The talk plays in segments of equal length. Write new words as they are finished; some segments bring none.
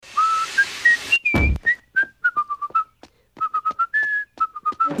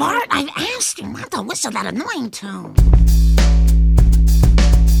Bart, I've asked you not to whistle that annoying tune.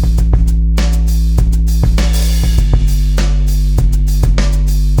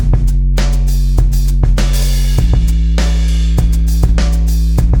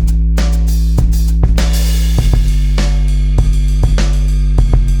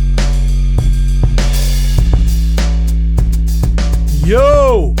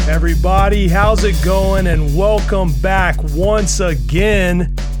 Yo, everybody, how's it going? And welcome back once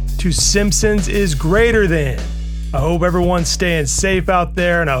again to Simpsons is Greater Than. I hope everyone's staying safe out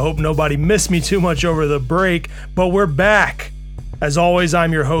there, and I hope nobody missed me too much over the break, but we're back. As always,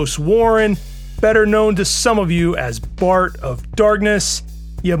 I'm your host, Warren, better known to some of you as Bart of Darkness.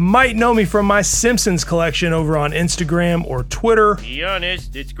 You might know me from my Simpsons collection over on Instagram or Twitter. Be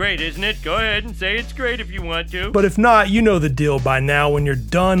honest, it's great, isn't it? Go ahead and say it's great if you want to. But if not, you know the deal by now. When you're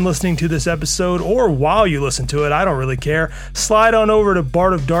done listening to this episode, or while you listen to it, I don't really care. Slide on over to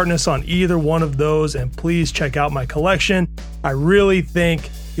Bart of Darkness on either one of those, and please check out my collection. I really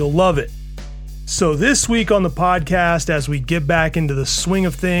think you'll love it. So this week on the podcast, as we get back into the swing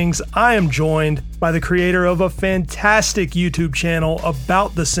of things, I am joined by the creator of a fantastic YouTube channel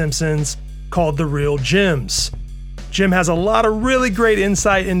about The Simpsons called The Real Jims. Jim has a lot of really great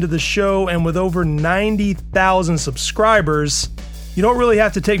insight into the show, and with over 90,000 subscribers, you don't really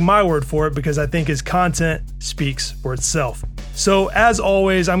have to take my word for it because I think his content speaks for itself. So as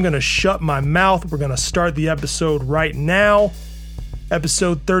always, I'm going to shut my mouth. We're going to start the episode right now.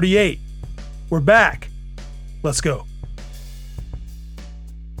 Episode 38. We're back. Let's go.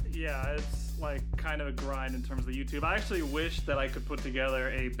 Yeah, it's like kind of a grind in terms of YouTube. I actually wish that I could put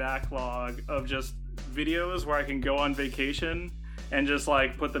together a backlog of just videos where I can go on vacation and just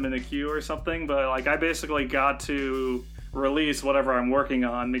like put them in a queue or something. But like I basically got to release whatever I'm working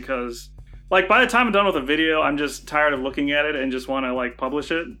on because like by the time I'm done with a video, I'm just tired of looking at it and just want to like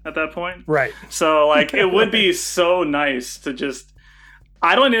publish it at that point. Right. So like it would be so nice to just,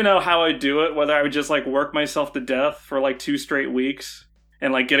 I don't even know how I'd do it, whether I would just like work myself to death for like 2 straight weeks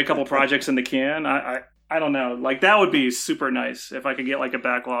and like get a couple projects in the can. I don't know. Like that would be super nice if I could get like a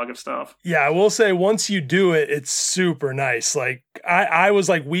backlog of stuff. Yeah, I will say once you do it, it's super nice. Like I was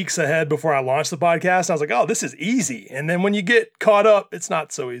like weeks ahead before I launched the podcast. I was like, oh, this is easy. And then when you get caught up, it's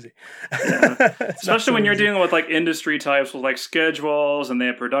not so easy. Yeah. Especially when you're dealing with like industry types with like schedules and they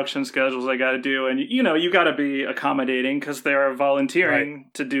have production schedules they got to do. And, you know, you got to be accommodating because they're volunteering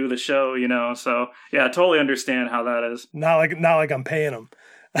to do the show, you know. So, yeah, I totally understand how that is. Not like I'm paying them.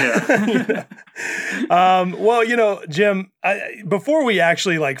 Yeah. Well, you know, Jim, before we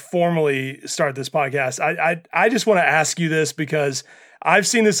actually like formally start this podcast, I just want to ask you this because I've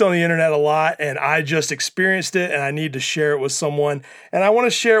seen this on the internet a lot and I just experienced it and I need to share it with someone. And I want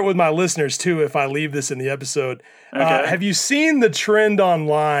to share it with my listeners too if I leave this in the episode. Okay. Have you seen the trend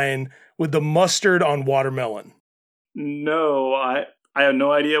online with the mustard on watermelon? No, I have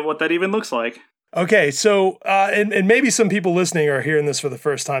no idea what that even looks like. Okay, so, and maybe some people listening are hearing this for the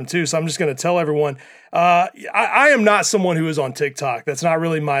first time too, so I'm just going to tell everyone, I am not someone who is on TikTok. That's not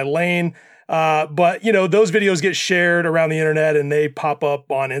really my lane, but, you know, those videos get shared around the internet and they pop up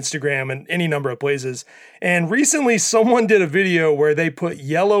on Instagram and any number of places. And recently someone did a video where they put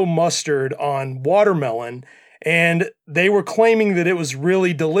yellow mustard on watermelon and they were claiming that it was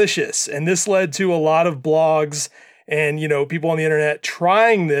really delicious. And this led to a lot of blogs and, you know, people on the internet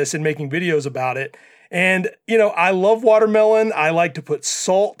trying this and making videos about it. And, you know, I love watermelon. I like to put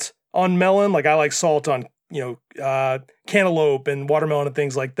salt on melon. Like I like salt on, you know, cantaloupe and watermelon and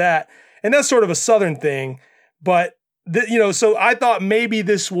things like that. And that's sort of a Southern thing. But, you know, so I thought maybe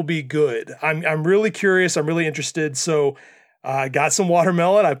this will be good. I'm really curious. I'm really interested. So I got some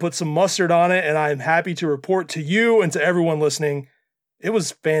watermelon. I put some mustard on it. And I'm happy to report to you and to everyone listening, it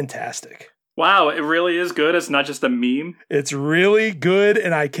was fantastic. Wow, it really is good. It's not just a meme. It's really good,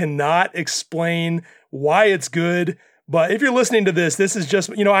 and I cannot explain why it's good. But if you're listening to this, this is just,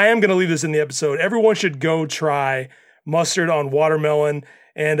 you know, I am going to leave this in the episode. Everyone should go try mustard on watermelon.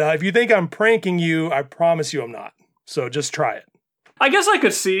 And if you think I'm pranking you, I promise you I'm not. So just try it. I guess I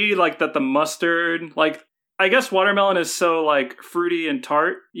could see, like, that the mustard, like, I guess watermelon is so, like, fruity and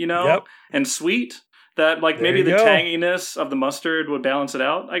tart, you know, Yep. and sweet, that, like, There maybe you the go. tanginess of the mustard would balance it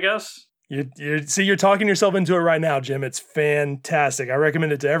out, I guess. You're talking yourself into it right now, Jim. It's fantastic. I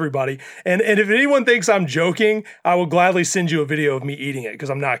recommend it to everybody. And if anyone thinks I'm joking, I will gladly send you a video of me eating it because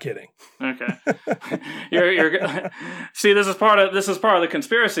I'm not kidding. Okay. you're see, this is part of the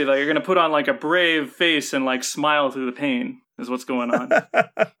conspiracy though. You're going to put on like a brave face and like smile through the pain is what's going on.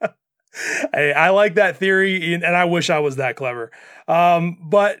 Hey, I like that theory, and I wish I was that clever.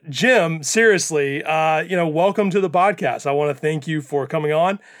 But Jim, seriously, welcome to the podcast. I want to thank you for coming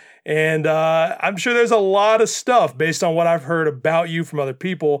on. And I'm sure there's a lot of stuff based on what I've heard about you from other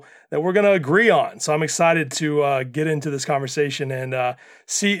people that we're going to agree on. So I'm excited to get into this conversation and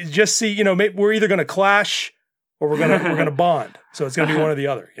see, maybe we're either going to clash or we're gonna bond. So it's going to be one or the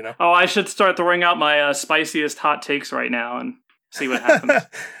other, Oh, I should start throwing out my spiciest hot takes right now and see what happens.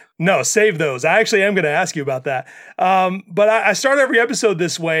 No, save those. I actually am going to ask you about that. But I start every episode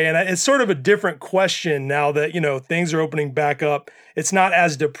this way, and it's sort of a different question now that, things are opening back up. It's not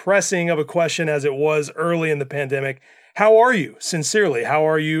as depressing of a question as it was early in the pandemic. How are you? Sincerely, how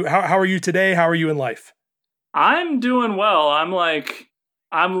are you? How are you today? How are you in life? I'm doing well.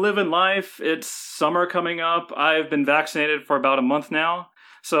 I'm living life. It's summer coming up. I've been vaccinated for about a month now.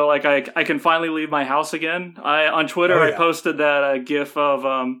 So I can finally leave my house again. On Twitter, I posted that GIF of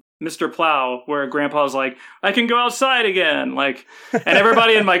Mr. Plow, where Grandpa's like, I can go outside again. And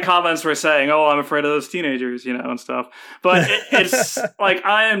everybody in my comments were saying, oh, I'm afraid of those teenagers, and stuff. But it's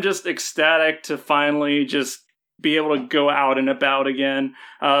I am just ecstatic to finally just be able to go out and about again.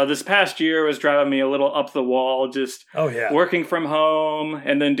 This past year was driving me a little up the wall, just working from home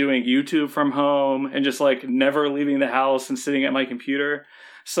and then doing YouTube from home and just never leaving the house and sitting at my computer.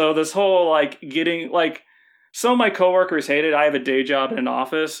 So this whole some of my coworkers hate it. I have a day job in an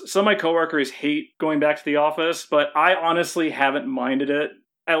office. Some of my coworkers hate going back to the office, but I honestly haven't minded it,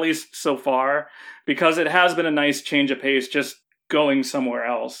 at least so far, because it has been a nice change of pace just going somewhere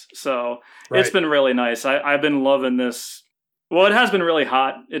else. So It's been really nice. I've been loving this. Well, it has been really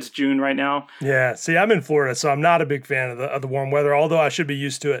hot. It's June right now. Yeah. See, I'm in Florida, so I'm not a big fan of the warm weather, although I should be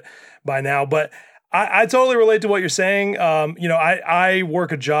used to it by now. But I totally relate to what you're saying. I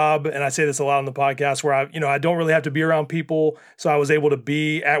work a job, and I say this a lot on the podcast, where I don't really have to be around people, so I was able to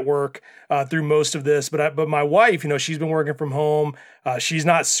be at work through most of this. But my wife, she's been working from home. She's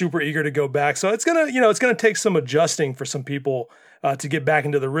not super eager to go back, so it's gonna take some adjusting for some people to get back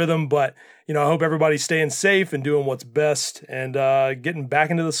into the rhythm. But I hope everybody's staying safe and doing what's best and getting back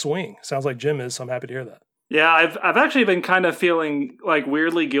into the swing. Sounds like Jim is, so I'm happy to hear that. Yeah, I've actually been kind of feeling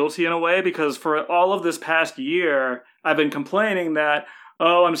weirdly guilty in a way, because for all of this past year, I've been complaining that,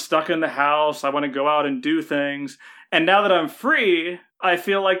 I'm stuck in the house. I want to go out and do things. And now that I'm free, I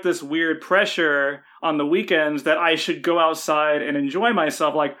feel this weird pressure on the weekends that I should go outside and enjoy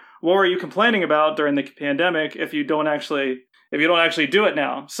myself. What were you complaining about during the pandemic if you don't actually do it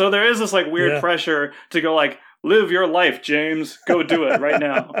now? So there is this weird pressure to go live your life, James. Go do it right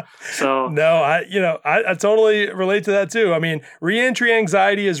now. So no, I totally relate to that too. I mean, reentry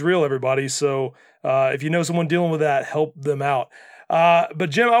anxiety is real, everybody. So if you know someone dealing with that, help them out.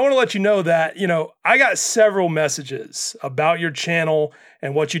 But Jim, I want to let you know that, I got several messages about your channel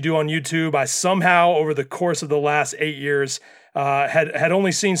and what you do on YouTube. I somehow, over the course of the last 8 years, had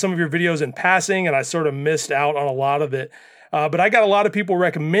only seen some of your videos in passing, and I sort of missed out on a lot of it. But I got a lot of people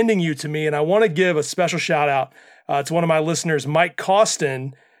recommending you to me, and I want to give a special shout out to one of my listeners, Mike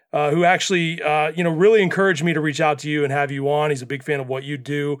Costin, who actually, really encouraged me to reach out to you and have you on. He's a big fan of what you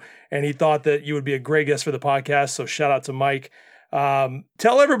do, and he thought that you would be a great guest for the podcast. So shout out to Mike.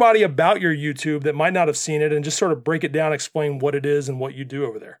 Tell everybody about your YouTube that might not have seen it, and just sort of break it down, explain what it is and what you do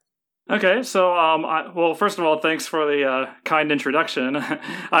over there. Okay, so well, first of all, thanks for the kind introduction.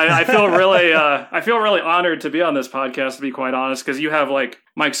 I feel really honored to be on this podcast, to be quite honest, because you have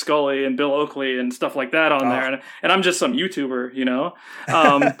Mike Scully and Bill Oakley and stuff like that on there, and I'm just some YouTuber,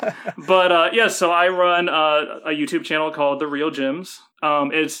 But so I run a YouTube channel called The Real Gyms.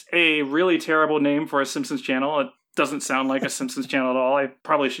 It's a really terrible name for a Simpsons channel. It doesn't sound like a Simpsons channel at all. I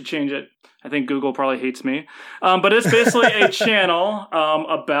probably should change it. I think Google probably hates me. But it's basically a channel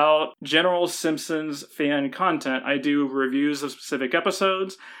about general Simpsons fan content. I do reviews of specific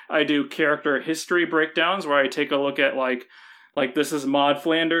episodes. I do character history breakdowns where I take a look at this is Maude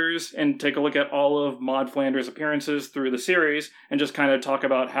Flanders, and take a look at all of Maude Flanders' appearances through the series and just kind of talk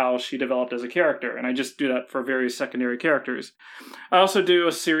about how she developed as a character. And I just do that for various secondary characters. I also do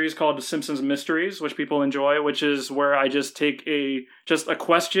a series called The Simpsons Mysteries, which people enjoy, which is where I just take a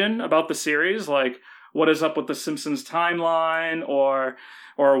question about the series, what is up with the Simpsons timeline, or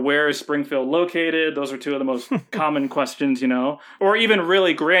where is Springfield located? Those are two of the most common questions, or even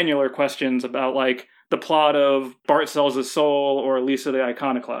really granular questions about the plot of Bart Sells His Soul or Lisa the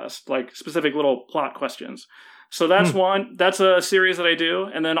Iconoclast, specific little plot questions. So that's one. That's a series that I do.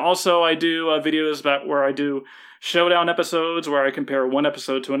 And then also I do videos about where I do showdown episodes where I compare one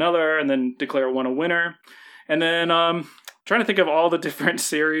episode to another and then declare one a winner. And then trying trying to think of all the different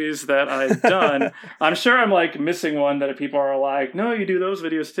series that I've done. I'm sure I'm like missing one that people are like, no, you do those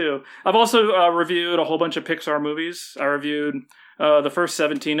videos too. I've also reviewed a whole bunch of Pixar movies. I reviewed the first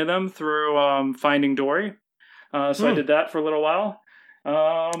 17 of them through Finding Dory. So I did that for a little while.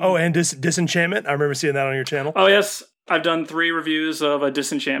 And Disenchantment. I remember seeing that on your channel. Oh, yes. I've done 3 reviews of a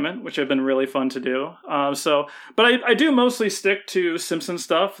Disenchantment, which have been really fun to do. But I do mostly stick to Simpsons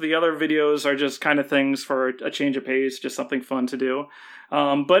stuff. The other videos are just kind of things for a change of pace, just something fun to do.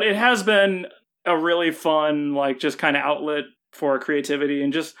 But it has been a really fun, like, just kind of outlet for creativity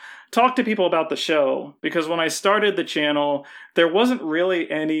and just talk to people about the show. Because when I started the channel, there wasn't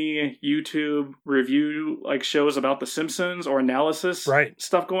really any YouTube review like shows about The Simpsons or analysis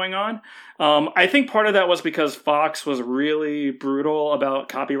stuff going on. I think part of that was because Fox was really brutal about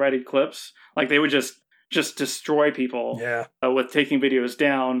copyrighted clips. Like they would just destroy people with taking videos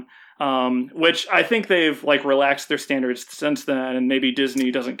down. Which I think they've like relaxed their standards since then, and maybe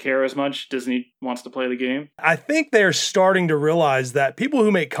Disney doesn't care as much. Disney wants to play the game. I think they're starting to realize that people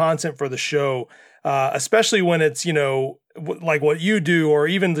who make content for the show, especially when it's, you know, like what you do, or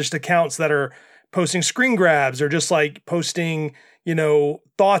even just accounts that are posting screen grabs or just like posting, you know,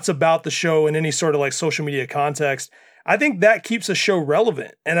 thoughts about the show in any sort of like social media context, I think that keeps a show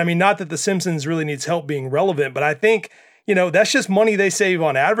relevant. And I mean, not that The Simpsons really needs help being relevant, but I think, you know, that's just money they save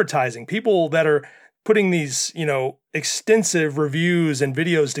on advertising. People that are putting these, you know, extensive reviews and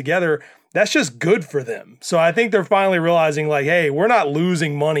videos together, that's just good for them. So I think they're finally realizing like, hey, we're not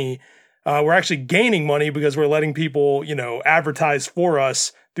losing money. We're actually gaining money because we're letting people, you know, advertise for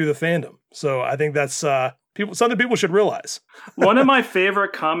us through the fandom. So I think that's something people should realize. One of my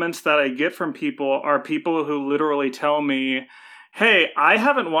favorite comments that I get from people are people who literally tell me, hey, I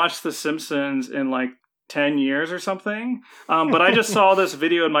haven't watched The Simpsons in like 10 years or something. But I just saw this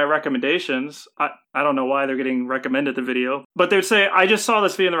video in my recommendations. I don't know why they're getting recommended the video, but they would say, I just saw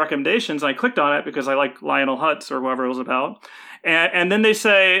this video in the recommendations and I clicked on it because I like Lionel Hutz or whoever it was about. And then they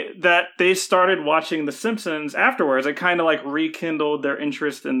say that they started watching The Simpsons afterwards. It kind of like rekindled their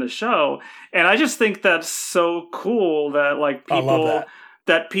interest in the show. And I just think that's so cool that like people...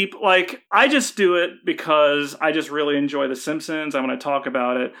 That people like, I just do it because I just really enjoy The Simpsons. I want to talk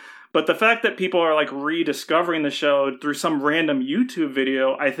about it. But the fact that people are like rediscovering the show through some random YouTube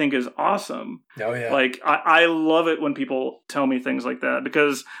video, I think is awesome. Oh yeah. Like I love it when people tell me things like that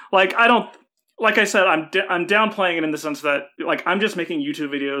because like like I said, I'm downplaying it in the sense that like I'm just making YouTube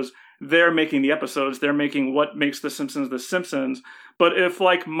videos. They're making the episodes. They're making what makes The Simpsons The Simpsons. But if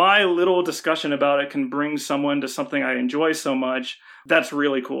like my little discussion about it can bring someone to something I enjoy so much, that's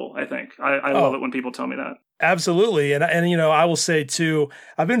really cool. I think I love it when people tell me that. Absolutely. And you know, I will say too,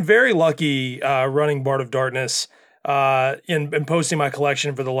 I've been very lucky running Bart of Darkness and posting my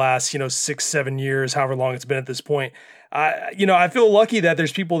collection for the last, 6-7 years, however long it's been at this point. I feel lucky that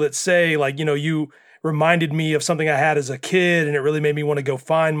there's people that say like, you reminded me of something I had as a kid and it really made me want to go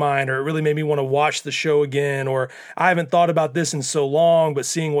find mine, or it really made me want to watch the show again, or I haven't thought about this in so long, but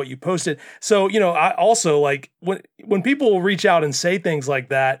seeing what you posted. So, I also like when people reach out and say things like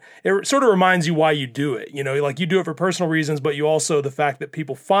that, it sort of reminds you why you do it. Like you do it for personal reasons, but you also, the fact that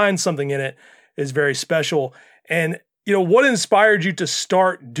people find something in it is very special. And what inspired you to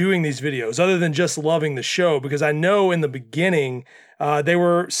start doing these videos other than just loving the show? Because I know in the beginning, they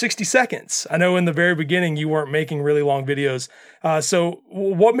were 60 seconds. I know in the very beginning, you weren't making really long videos. So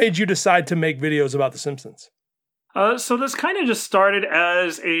what made you decide to make videos about The Simpsons? So this kind of just started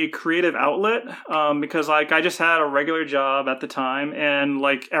as a creative outlet because like I just had a regular job at the time, and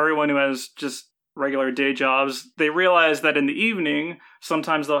like everyone who has just regular day jobs, they realize that in the evening,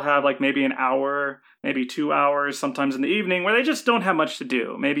 sometimes they'll have like maybe an hour, maybe 2 hours, sometimes in the evening, where they just don't have much to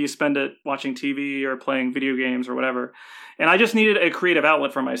do. Maybe you spend it watching TV or playing video games or whatever. And I just needed a creative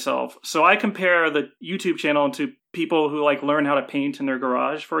outlet for myself. So I compare the YouTube channel to people who like learn how to paint in their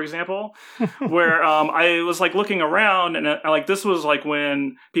garage, for example, where I was like looking around, and like this was like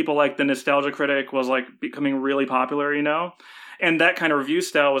when people like the Nostalgia Critic was like becoming really popular, and that kind of review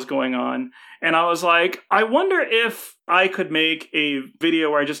style was going on. And I was like, I wonder if I could make a video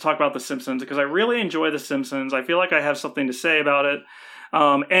where I just talk about The Simpsons, because I really enjoy The Simpsons. I feel like I have something to say about it.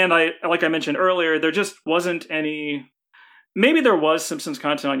 And like I mentioned earlier, there just wasn't any... Maybe there was Simpsons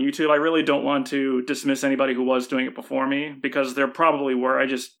content on YouTube. I really don't want to dismiss anybody who was doing it before me, because there probably were. I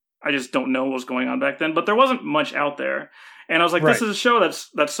just don't know what was going on back then. But there wasn't much out there. And I was like, This is a show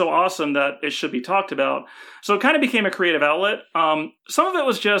that's so awesome that it should be talked about. So it kind of became a creative outlet. Some of it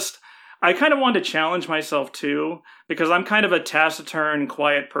was just, I kind of wanted to challenge myself too, because I'm kind of a taciturn,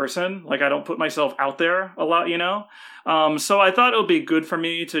 quiet person. Like I don't put myself out there a lot, So I thought it would be good for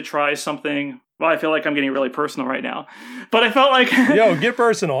me to try something Well, I feel like I'm getting really personal right now, but I felt like Yo, get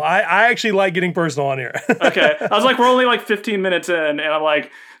personal. I actually like getting personal on here. Okay, I was like, we're only like 15 minutes in, and I'm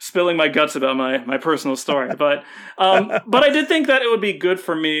like spilling my guts about my personal story. But I did think that it would be good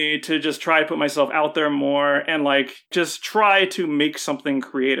for me to just try to put myself out there more and like just try to make something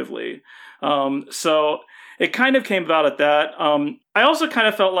creatively. So it kind of came about at that. I also kind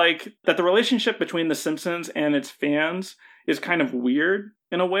of felt like that the relationship between The Simpsons and its fans is kind of weird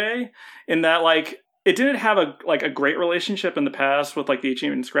in a way, in that like it didn't have a great relationship in the past with like the Itchy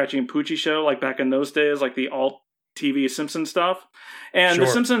and Scratchy and Poochie show, like back in those days, like the alt TV Simpsons stuff. And Sure.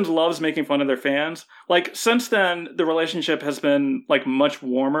 The Simpsons loves making fun of their fans. Like since then, the relationship has been like much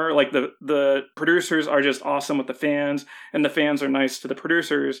warmer. Like the producers are just awesome with the fans, and the fans are nice to the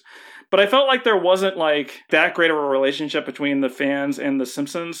producers. But I felt like there wasn't like that great of a relationship between the fans and The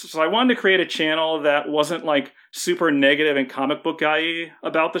Simpsons. So I wanted to create a channel that wasn't like super negative and comic book guy-y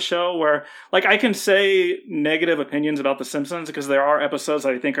about the show, where like I can say negative opinions about The Simpsons because there are episodes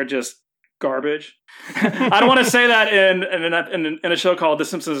that I think are just garbage. I don't want to say that in a show called The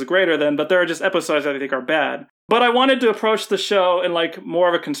Simpsons is Greater Than, but there are just episodes that I think are bad. But I wanted to approach the show in like more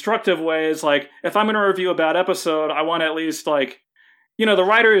of a constructive way. It's like, if I'm going to review a bad episode, I want to at least like, you know, the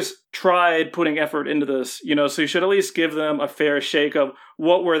writers tried putting effort into this, you know, so you should at least give them a fair shake of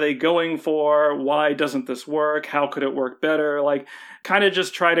what were they going for? Why doesn't this work? How could it work better? Like, kind of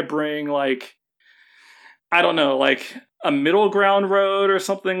just try to bring like, I don't know, like a middle ground road or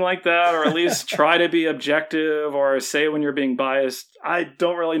something like that, or at least try to be objective or say when you're being biased. I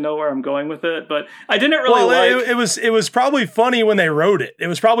don't really know where I'm going with it, but I didn't really it was probably funny when they wrote it. It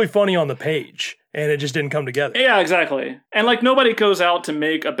was probably funny on the page, and it just didn't come together. Yeah, exactly. And like nobody goes out to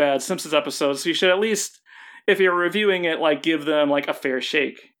make a bad Simpsons episode, so you should at least, if you're reviewing it, like give them like a fair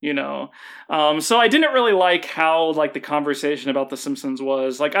shake, you know? So I didn't really like how like the conversation about The Simpsons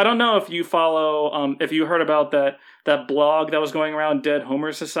was. Like, I don't know if you follow, if you heard about that blog that was going around, Dead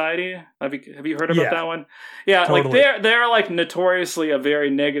Homer Society. Have you heard about that one? Yeah, totally. like they're like notoriously a very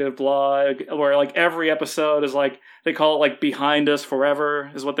negative blog where like every episode is like, they call it like Behind Us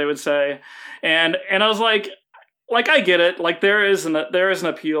Forever is what they would say. And I was like I get it. Like there is an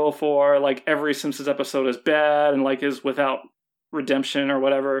appeal for like every Simpsons episode is bad and like is without redemption or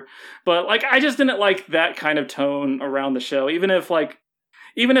whatever. But like I just didn't like that kind of tone around the show. Even if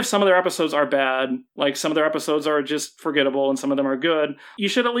some of their episodes are bad, like some of their episodes are just forgettable and some of them are good, you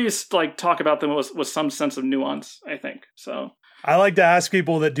should at least like talk about them with some sense of nuance, I think. So I like to ask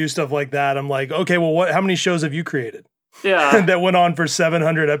people that do stuff like that. I'm like, okay, well, how many shows have you created? Yeah. That went on for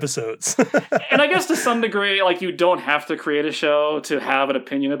 700 episodes. And I guess to some degree, like you don't have to create a show to have an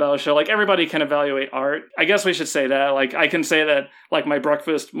opinion about a show. Like everybody can evaluate art. I guess we should say that. Like I can say that like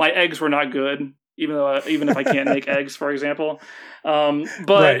my eggs were not good, even if I can't make eggs, for example.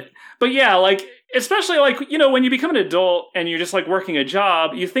 But yeah, like especially like, you know, when you become an adult and you're just like working a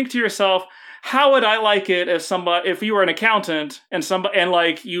job, you think to yourself, how would I like it if you were an accountant and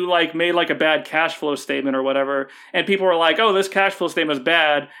like you like made like a bad cash flow statement or whatever, and people were like, oh, this cash flow statement is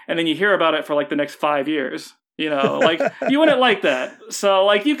bad, and then you hear about it for like the next 5 years, you know, like you wouldn't like that. So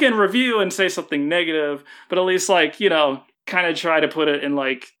like you can review and say something negative, but at least like, you know, kind of try to put it in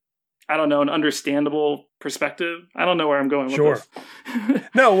like, I don't know, an understandable perspective. I don't know where I'm going with this.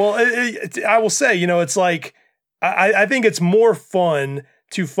 No, well, I will say, you know, it's like, I think it's more fun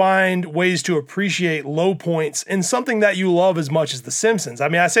to find ways to appreciate low points in something that you love as much as The Simpsons. I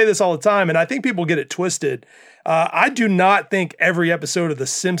mean, I say this all the time, and I think people get it twisted. I do not think every episode of The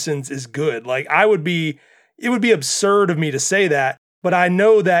Simpsons is good. Like, it would be absurd of me to say that, but I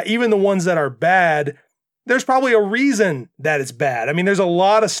know that even the ones that are bad, there's probably a reason that it's bad. I mean, there's a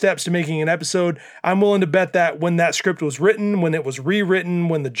lot of steps to making an episode. I'm willing to bet that when that script was written, when it was rewritten,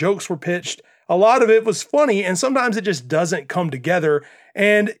 when the jokes were pitched, a lot of it was funny, and sometimes it just doesn't come together.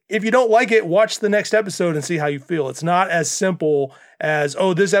 And if you don't like it, watch the next episode and see how you feel. It's not as simple as,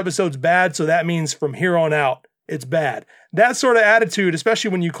 oh, this episode's bad, so that means from here on out, it's bad. That sort of attitude,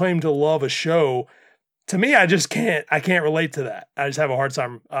 especially when you claim to love a show, to me, I can't relate to that. I just have a hard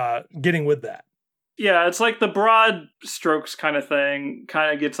time getting with that. Yeah, it's like the broad strokes kind of thing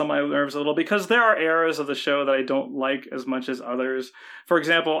kind of gets on my nerves a little, because there are eras of the show that I don't like as much as others. For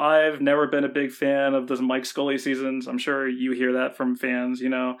example, I've never been a big fan of the Mike Scully seasons. I'm sure you hear that from fans, you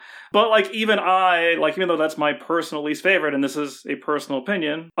know. But like even though that's my personal least favorite, and this is a personal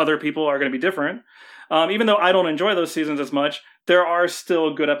opinion, other people are going to be different. Even though I don't enjoy those seasons as much, there are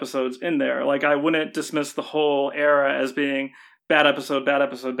still good episodes in there. Like I wouldn't dismiss the whole era as being bad episode, bad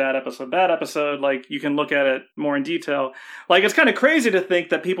episode, bad episode, bad episode. Like, you can look at it more in detail. Like, it's kind of crazy to think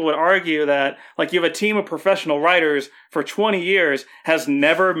that people would argue that, like, you have a team of professional writers for 20 years has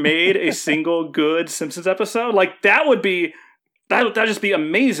never made a single good Simpsons episode. Like, that'd just be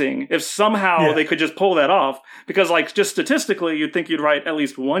amazing if somehow they could just pull that off. Because, like, just statistically, you'd think you'd write at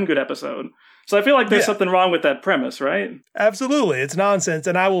least one good episode. So I feel like there's something wrong with that premise, right? Absolutely. It's nonsense.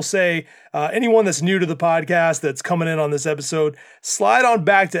 And I will say, anyone that's new to the podcast that's coming in on this episode, slide on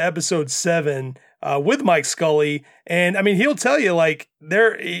back to episode 7 with Mike Scully. And I mean, he'll tell you, like,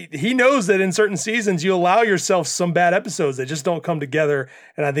 he knows that in certain seasons you allow yourself some bad episodes that just don't come together.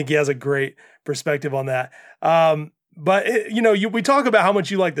 And I think he has a great perspective on that. But we talk about how much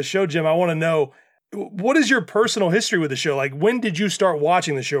you like the show, Jim. I want to know, what is your personal history with the show? Like, when did you start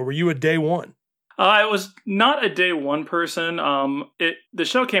watching the show? Were you a day one? I was not a day one person. The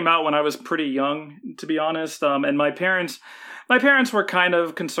show came out when I was pretty young, to be honest. And my parents were kind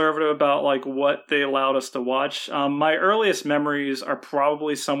of conservative about, like, what they allowed us to watch. My earliest memories are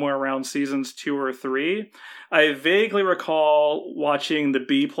probably somewhere around seasons 2 or 3. I vaguely recall watching the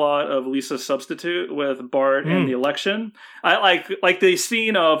B plot of Lisa's Substitute with Bart and the election. I like the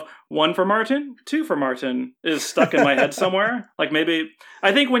scene of 1 for Martin, 2 for Martin is stuck in my head somewhere. Like, maybe,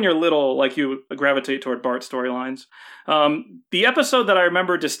 I think when you're little, like, you gravitate toward Bart storylines. The episode that I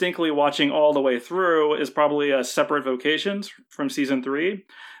remember distinctly watching all the way through is probably Separate Vocations from season 3,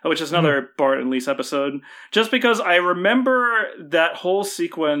 which is another Bart and Lisa episode. Just because I remember that whole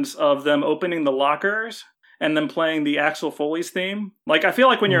sequence of them opening the lockers and then playing the Axel Foley's theme. Like, I feel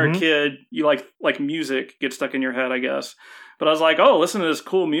like when you're a kid, you like music gets stuck in your head, I guess. But I was like, oh, listen to this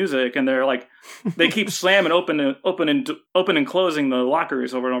cool music. And they're like, they keep slamming open and closing the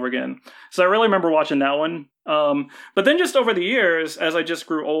lockers over and over again. So I really remember watching that one. But then just over the years, as I just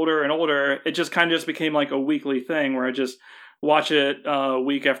grew older and older, it just kind of just became like a weekly thing where I just watch it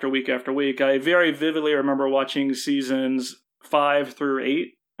week after week after week. I very vividly remember watching seasons 5 through 8,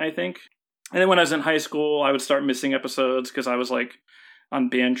 I think. And then when I was in high school, I would start missing episodes because I was like on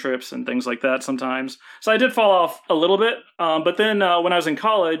band trips and things like that sometimes. So I did fall off a little bit. But then when I was in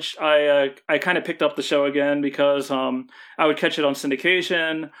college, I kind of picked up the show again because I would catch it on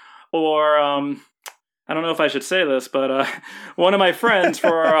syndication, or I don't know if I should say this, but one of my friends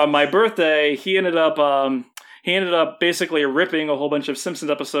for my birthday, he ended up basically ripping a whole bunch of Simpsons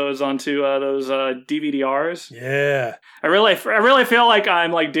episodes onto those DVD-Rs. Yeah. I really feel like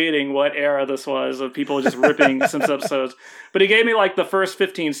I'm like dating what era this was of people just ripping Simpsons episodes. But he gave me like the first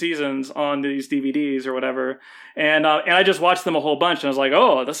 15 seasons on these DVDs or whatever. And I just watched them a whole bunch and I was like,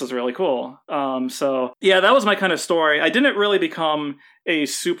 oh, this is really cool. So yeah, that was my kind of story. I didn't really become a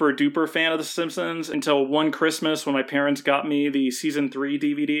super duper fan of The Simpsons until one Christmas when my parents got me the season 3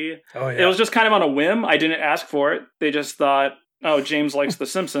 DVD. Oh, yeah. It was just kind of on a whim. I didn't ask for it. They just thought, oh, James likes The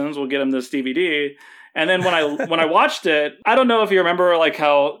Simpsons, we'll get him this DVD. And then when I watched it, I don't know if you remember like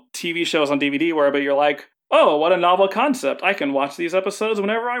how TV shows on DVD were, but you're like, oh, what a novel concept. I can watch these episodes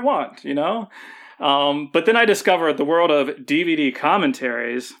whenever I want, you know? But then I discovered the world of DVD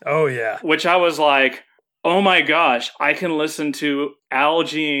commentaries. Oh, yeah. Which I was like, oh my gosh, I can listen to Al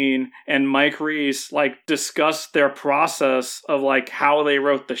Jean and Mike Reiss like discuss their process of like how they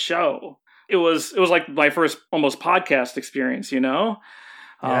wrote the show. It was like my first almost podcast experience, you know?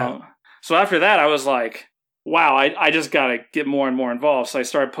 Yeah. So after that, I was like, wow, I just got to get more and more involved. So I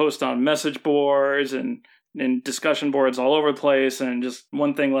started posting on message boards and discussion boards all over the place, and just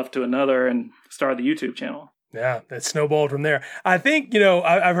one thing left to another, and started the YouTube channel. Yeah, it snowballed from there. I think,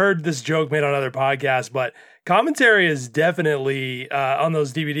 I've heard this joke made on other podcasts, but commentary is definitely on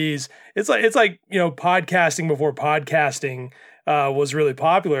those DVDs. It's like podcasting before podcasting was really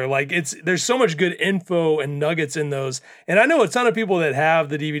popular. Like there's so much good info and nuggets in those. And I know a ton of people that have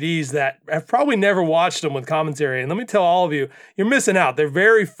the DVDs that have probably never watched them with commentary. And let me tell all of you, you're missing out. They're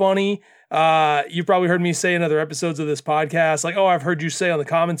very funny. You've probably heard me say in other episodes of this podcast, like, oh, I've heard you say on the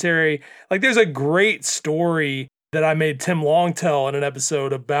commentary, like there's a great story that I made Tim Long tell in an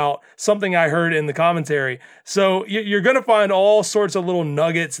episode about something I heard in the commentary. So you're going to find all sorts of little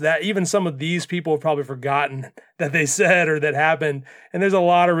nuggets that even some of these people have probably forgotten that they said or that happened. And there's a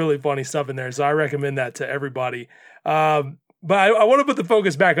lot of really funny stuff in there. So I recommend that to everybody. But I want to put the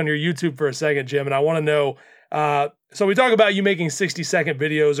focus back on your YouTube for a second, Jim. And I want to know, so we talk about you making 60-second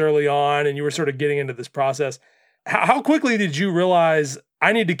videos early on, and you were sort of getting into this process. How quickly did you realize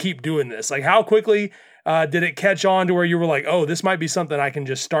I need to keep doing this? Like how quickly did it catch on to where you were like, oh, this might be something I can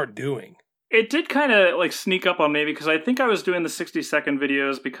just start doing? It did kind of like sneak up on me because I think I was doing the 60-second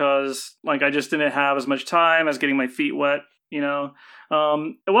videos because like I just didn't have as much time as getting my feet wet, you know.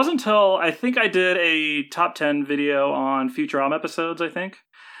 It wasn't until I think I did a top 10 video on Futurama episodes, I think.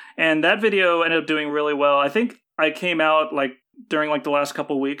 And that video ended up doing really well. I think I came out like during like the last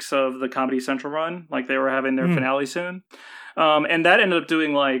couple weeks of the Comedy Central run, like they were having their finale soon. And that ended up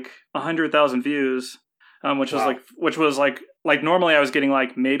doing like 100,000 views, which was like normally I was getting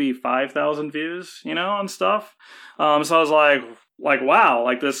like maybe 5,000 views, on stuff. So I was like, wow,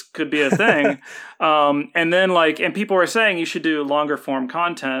 like this could be a thing. And then and people were saying you should do longer form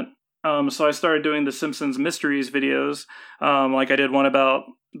content. So I started doing the Simpsons Mysteries videos. Like I did one about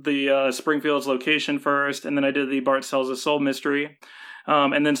the Springfield's location first, and then I did the Bart Sells a Soul mystery,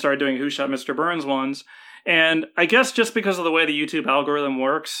 and then started doing Who Shot Mr. Burns ones. And I guess just because of the way the YouTube algorithm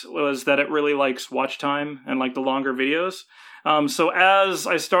works was that it really likes watch time and like the longer videos. So as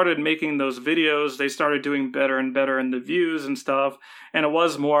I started making those videos, they started doing better and better in the views and stuff, and it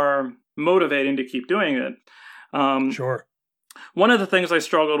was more motivating to keep doing it. Sure. One of the things I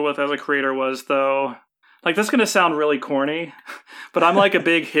struggled with as a creator was, though, like this is going to sound really corny, but I'm like a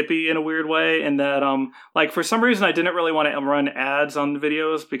big hippie in a weird way, in that like for some reason I didn't really want to run ads on the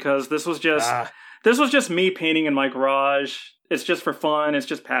videos, because this was just me painting in my garage. It's just for fun. It's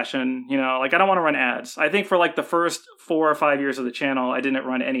just passion. Like I don't want to run ads. I think for like the first 4 or 5 years of the channel, I didn't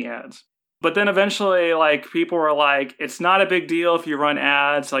run any ads. But then eventually, like, people were like, it's not a big deal if you run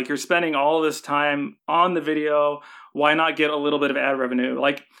ads. Like, you're spending all this time on the video. Why not get a little bit of ad revenue?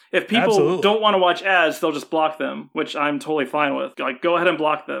 Like, if people don't want to watch ads, they'll just block them, which I'm totally fine with. Like, go ahead and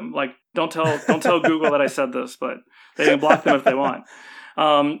block them. Like, don't tell Google that I said this, but they can block them if they want.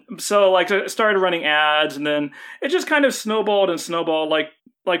 So like I started running ads, and then it just kind of snowballed and snowballed.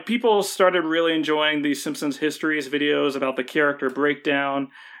 Like people started really enjoying the Simpsons Histories videos about the character breakdown,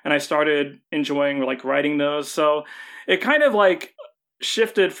 and I started enjoying like writing those. So it kind of like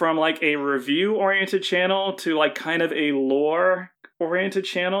shifted from like a review oriented channel to like kind of a lore oriented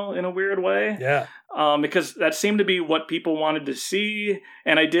channel in a weird way. Yeah. Because that seemed to be what people wanted to see,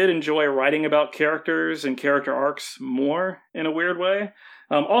 and I did enjoy writing about characters and character arcs more in a weird way.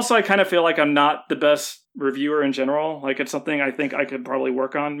 Also, I kind of feel like I'm not the best reviewer in general. Like, it's something I think I could probably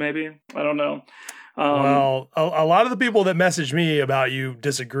work on, maybe. I don't know. Well, a lot of the people that message me about you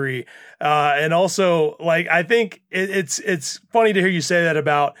disagree. And also, like, I think it's funny to hear you say that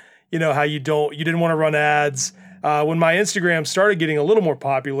about, how you didn't want to run ads. When my Instagram started getting a little more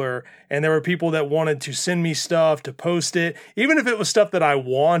popular, and there were people that wanted to send me stuff to post it, even if it was stuff that I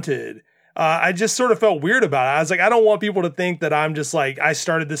wanted, I just sort of felt weird about it. I was like, I don't want people to think that I'm just like, I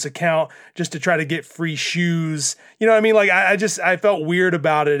started this account just to try to get free shoes. You know what I mean? Like, I felt weird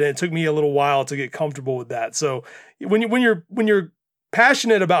about it, and it took me a little while to get comfortable with that. So when you're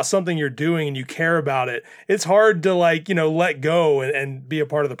passionate about something you're doing and you care about it, it's hard to let go and be a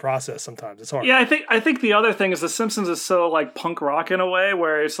part of the process. Sometimes it's hard. Yeah, I think the other thing is The Simpsons is so like punk rock in a way,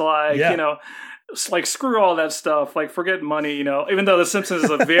 where it's like, it's like, screw all that stuff, like forget money, even though The Simpsons is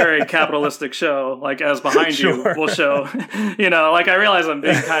a very capitalistic show, like as behind you will show, like I realize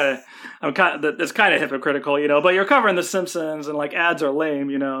it's kind of hypocritical, but you're covering The Simpsons and like ads are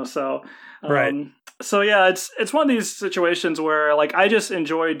lame, so. Right. So yeah, it's one of these situations where like I just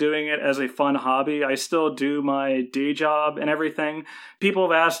enjoy doing it as a fun hobby. I still do my day job and everything. People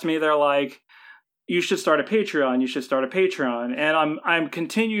have asked me, they're like, you should start a Patreon. You should start a Patreon. And I'm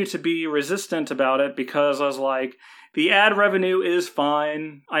continue to be resistant about it, because I was like, the ad revenue is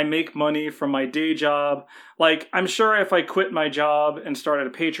fine. I make money from my day job. Like, I'm sure if I quit my job and started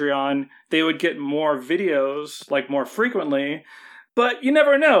a Patreon, they would get more videos, like more frequently. But you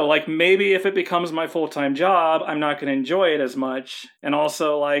never know. Like, maybe if it becomes my full-time job, I'm not going to enjoy it as much. And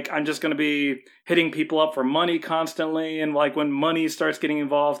also, like, I'm just going to be hitting people up for money constantly. And, like, when money starts getting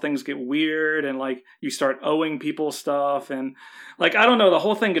involved, things get weird. And, like, you start owing people stuff. And, like, I don't know. The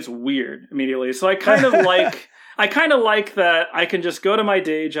whole thing gets weird immediately. So I kind of like that I can just go to my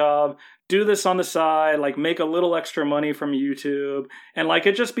day job, do this on the side, like make a little extra money from YouTube. And, like,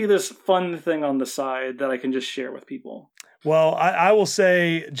 it just be this fun thing on the side that I can just share with people. Well, I will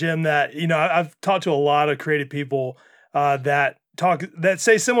say, Jim, that, I've talked to a lot of creative people that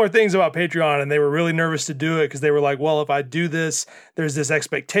say similar things about Patreon, and they were really nervous to do it because they were like, well, if I do this, there's this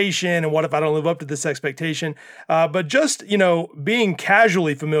expectation, and what if I don't live up to this expectation? But just, being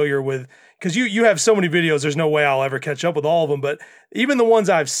casually familiar with, because you have so many videos, there's no way I'll ever catch up with all of them, but even the ones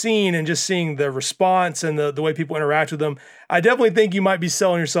I've seen and just seeing the response and the way people interact with them, I definitely think you might be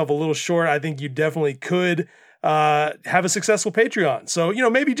selling yourself a little short. I think you definitely could have a successful Patreon. So,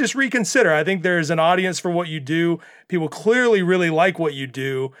 maybe just reconsider. I think there's an audience for what you do. People clearly really like what you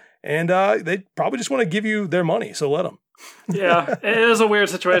do, and they probably just want to give you their money. So let them. Yeah, it is a weird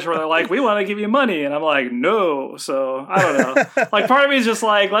situation where they're like, we want to give you money. And I'm like, no. So I don't know. Like, part of me is just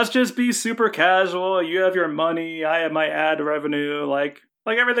like, let's just be super casual. You have your money. I have my ad revenue. Like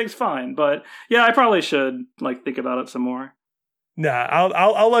everything's fine. But yeah, I probably should like think about it some more. Nah,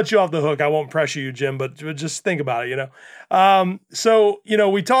 I'll let you off the hook. I won't pressure you, Jim, but just think about it, So,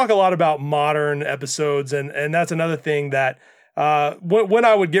 we talk a lot about modern episodes, and that's another thing that when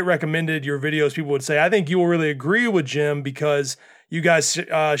I would get recommended your videos, people would say, I think you will really agree with Jim because you guys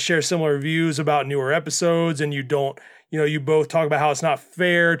share similar views about newer episodes, and you don't, you both talk about how it's not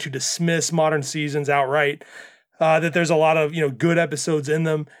fair to dismiss modern seasons outright, that there's a lot of, good episodes in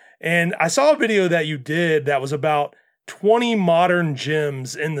them. And I saw a video that you did that was about 20 modern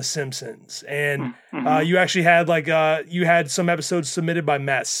gems in The Simpsons. And you actually had you had some episodes submitted by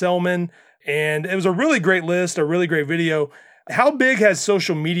Matt Selman, and it was a really great list, a really great video. How big has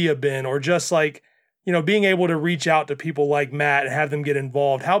social media been, or just being able to reach out to people like Matt and have them get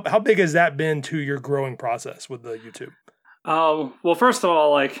involved? How big has that been to your growing process with the YouTube? Well, first of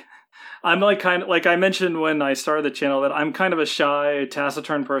all, I'm kind of like I mentioned when I started the channel that I'm kind of a shy,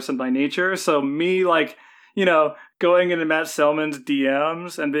 taciturn person by nature. So me going into Matt Selman's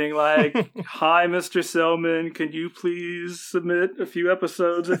DMs and being like, hi, Mr. Selman, can you please submit a few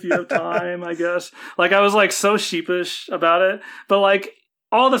episodes if you have time, I guess. I was so sheepish about it. But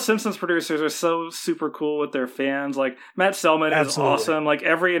all the Simpsons producers are so super cool with their fans. Matt Selman is awesome.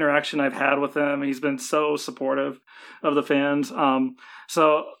 Every interaction I've had with him, he's been so supportive of the fans.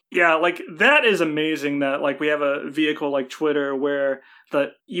 So yeah, that is amazing that we have a vehicle like Twitter where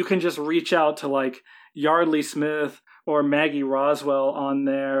that you can just reach out to Yardley Smith or Maggie Roswell on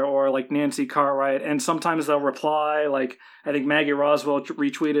there, or Nancy Cartwright, and sometimes they'll reply. I think Maggie Roswell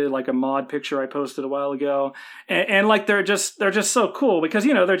retweeted a mod picture I posted a while ago, and they're just so cool because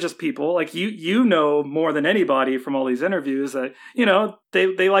they're just people. You know more than anybody from all these interviews that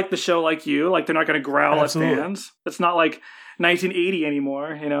they like the show like you. They're not going to growl Absolutely. at fans. It's not 1980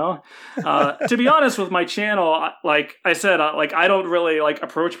 anymore, To be honest with my channel, like I said, I don't really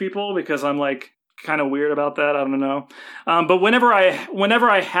approach people because I'm kind of weird about that. I don't know. But whenever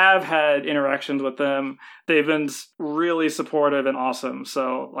I have had interactions with them, they've been really supportive and awesome.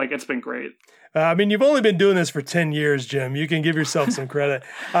 So it's been great. You've only been doing this for 10 years, Jim. You can give yourself some credit.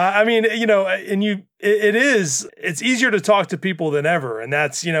 It's easier to talk to people than ever. And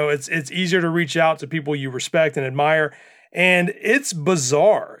that's, it's easier to reach out to people you respect and admire. And it's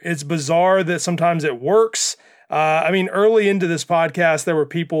bizarre. It's bizarre that sometimes it works. Early into this podcast, there were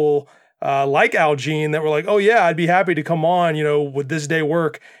people like Al Jean that were like, oh yeah, I'd be happy to come on, would this day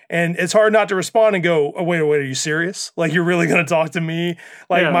work? And it's hard not to respond and go, oh, wait, are you serious? You're really going to talk to me?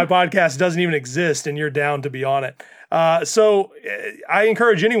 My podcast doesn't even exist and you're down to be on it. So I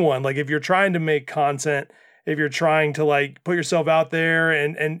encourage anyone, if you're trying to make content, if you're trying to put yourself out there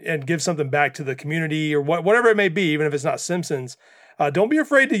and give something back to the community or whatever it may be, even if it's not Simpsons, don't be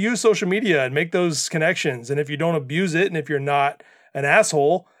afraid to use social media and make those connections. And if you don't abuse it, and if you're not an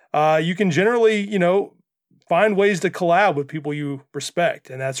asshole, you can generally, find ways to collab with people you respect.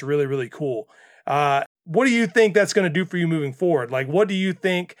 And that's really, really cool. What do you think that's going to do for you moving forward? What do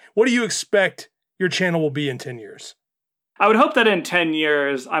you expect your channel will be in 10 years? I would hope that in 10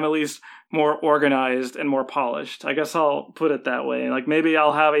 years, I'm at least more organized and more polished. I guess I'll put it that way. Maybe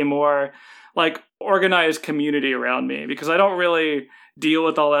I'll have a more organized community around me because I don't really deal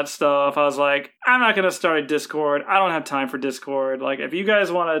with all that stuff. I was like, I'm not going to start a Discord. I don't have time for Discord. If you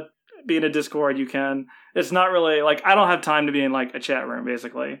guys want to be in a Discord, you can. It's not really I don't have time to be in a chat room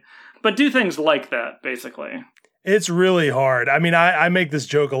basically, but do things like that basically. It's really hard. I make this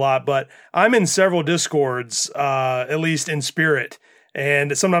joke a lot, but I'm in several Discords, at least in spirit.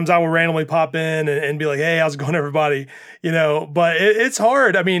 And sometimes I will randomly pop in and be like, hey, how's it going, everybody? But it's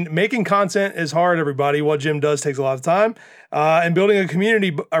hard. Making content is hard, everybody. What Jim does takes a lot of time. And building a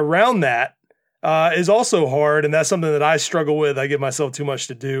community around that is also hard. And that's something that I struggle with. I give myself too much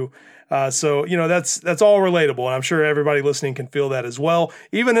to do. So that's all relatable. And I'm sure everybody listening can feel that as well,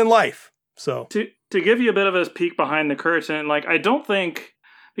 even in life. So to give you a bit of a peek behind the curtain, I don't think...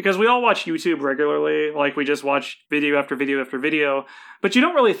 Because we all watch YouTube regularly, we just watch video after video after video, but you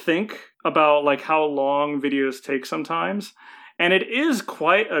don't really think about how long videos take sometimes. And it is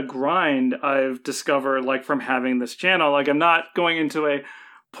quite a grind, I've discovered, from having this channel. I'm not going into a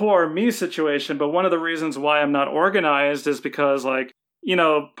poor me situation, but one of the reasons why I'm not organized is because you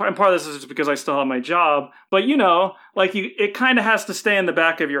know, and part of this is just because I still have my job, but you know, like it kind of has to stay in the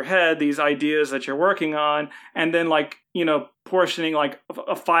back of your head, these ideas that you're working on, and then like, you know, portioning like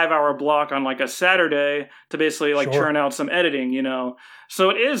a 5-hour block on like a Saturday to basically like churn out some editing, you know. So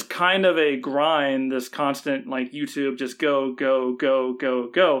it is kind of a grind, this constant like YouTube just go, go, go,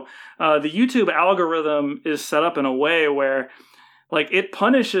 go, go. The YouTube algorithm is set up in a way where like it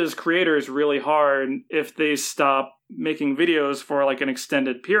punishes creators really hard if they stop making videos for like an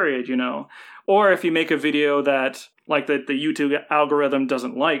extended period, you know, or if you make a video that like the YouTube algorithm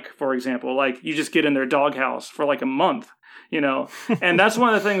doesn't like, for example, like you just get in their doghouse for like a month, you know. And that's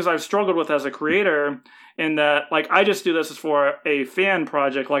one of the things I've struggled with as a creator, in that like I just do this for a fan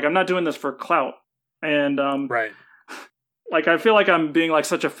project. Like I'm not doing this for clout. And right. Like, I feel like I'm being, like,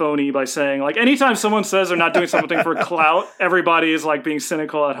 such a phony by saying, like, anytime someone says they're not doing something for clout, everybody is, like, being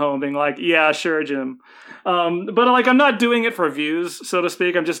cynical at home, being like, yeah, sure, Jim. But, like, I'm not doing it for views, so to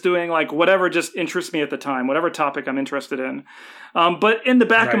speak. I'm just doing, like, whatever just interests me at the time, whatever topic I'm interested in. But in the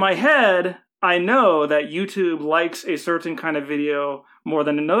back of my head, I know that YouTube likes a certain kind of video more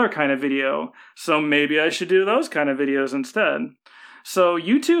than another kind of video, so maybe I should do those kind of videos instead. So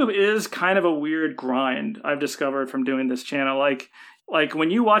YouTube is kind of a weird grind, I've discovered from doing this channel. Like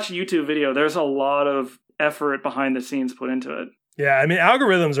when you watch a YouTube video, there's a lot of effort behind the scenes put into it. Yeah, I mean,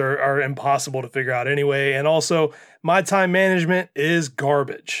 algorithms are impossible to figure out anyway. And also, my time management is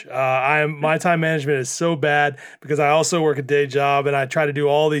garbage. My time management is so bad because I also work a day job and I try to do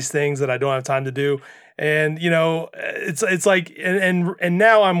all these things that I don't have time to do. And, you know, it's like, and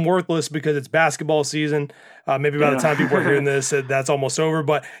now I'm worthless because it's basketball season. Maybe by the time people are hearing this, that's almost over.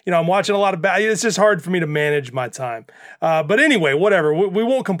 But, you know, I'm watching a lot of it's just hard for me to manage my time. But anyway, whatever. We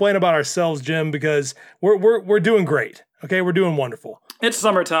won't complain about ourselves, Jim, because we're doing great. Okay, we're doing wonderful. It's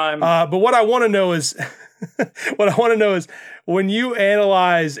summertime. But what I want to know is, when you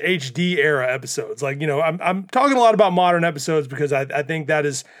analyze HD era episodes, like, you know, I'm talking a lot about modern episodes because I think that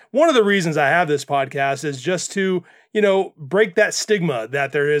is one of the reasons I have this podcast, is just to, you know, break that stigma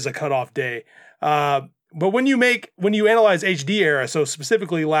that there is a cutoff day. But when you analyze HD era, so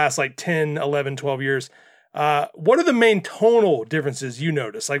specifically last like 10, 11, 12 years, what are the main tonal differences you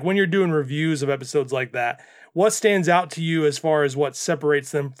notice? Like when you're doing reviews of episodes like that, what stands out to you as far as what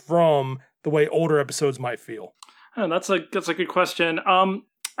separates them from the way older episodes might feel? Oh, that's a good question.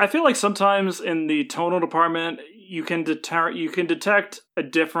 I feel like sometimes in the tonal department, you can detect a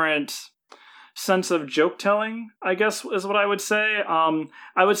different sense of joke telling, I guess is what I would say.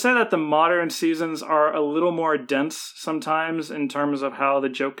 I would say that the modern seasons are a little more dense sometimes in terms of how the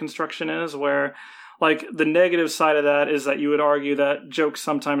joke construction is, where like the negative side of that is that you would argue that jokes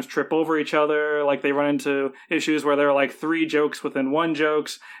sometimes trip over each other. Like they run into issues where there are like 3 jokes within one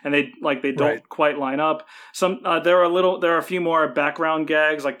jokes and they don't quite line up. There are a few more background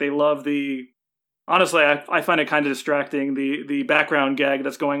gags. Like they love honestly, I find it kind of distracting, the background gag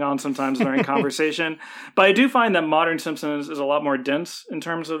that's going on sometimes during conversation. But I do find that modern Simpsons is a lot more dense in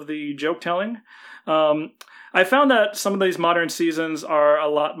terms of the joke telling. I found that some of these modern seasons are a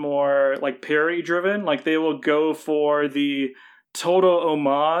lot more like parody driven. Like they will go for the total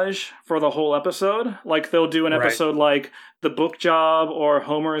homage for the whole episode. Like they'll do an episode like The Book Job or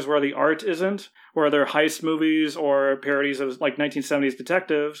Homer is Where the Art Isn't, where they're heist movies or parodies of like 1970s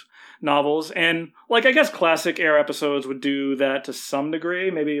detectives novels. And like, I guess classic era episodes would do that to some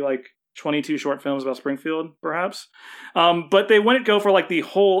degree, maybe like 22 short films about Springfield, perhaps. But they wouldn't go for like the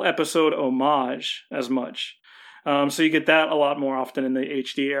whole episode homage as much. So you get that a lot more often in the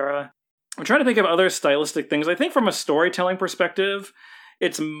HD era. I'm trying to think of other stylistic things. I think from a storytelling perspective,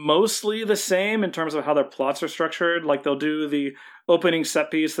 it's mostly the same in terms of how their plots are structured. Like they'll do the opening set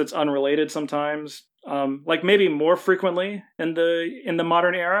piece that's unrelated sometimes, like maybe more frequently in the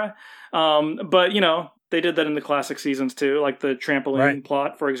modern era. But you know, they did that in the classic seasons too, like the trampoline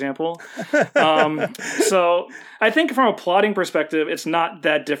plot, for example. So I think from a plotting perspective, it's not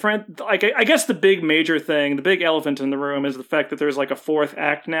that different. Like I guess the big major thing, the big elephant in the room is the fact that there's like a 4th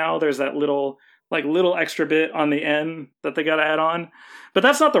act now. There's that little extra bit on the end that they got to add on. But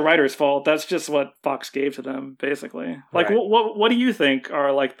that's not the writer's fault. That's just what Fox gave to them, basically. Like, what do you think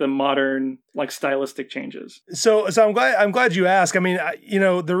are like the modern like stylistic changes? So I'm glad you asked. I mean, you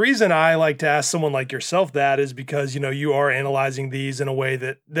know, the reason I like to ask someone like yourself that is because, you know, you are analyzing these in a way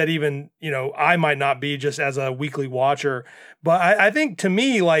that even, you know, I might not be just as a weekly watcher. But I think to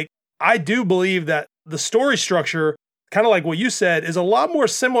me, like, I do believe that the story structure, kind of like what you said, is a lot more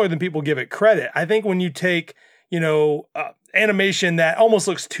similar than people give it credit. I think when you take, you know, animation that almost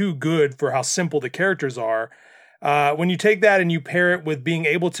looks too good for how simple the characters are, When you take that and you pair it with being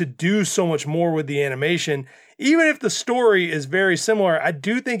able to do so much more with the animation, even if the story is very similar, I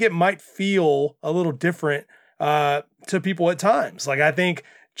do think it might feel a little different to people at times. Like, I think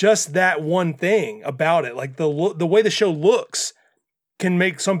just that one thing about it, like the way the show looks, can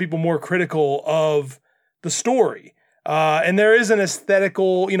make some people more critical of the story. And there is an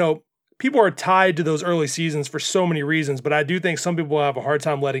aesthetical, people are tied to those early seasons for so many reasons, but I do think some people have a hard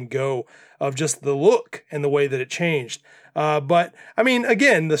time letting go of just the look and the way that it changed. But I mean,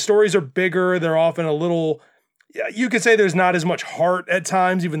 again, the stories are bigger. They're often a little, you could say there's not as much heart at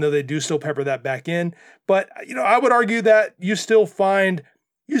times, even though they do still pepper that back in. But, I would argue that you still find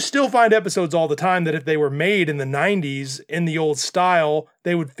episodes all the time that if they were made in the 90s in the old style,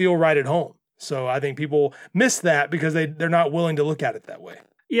 they would feel right at home. So I think people miss that because they're not willing to look at it that way.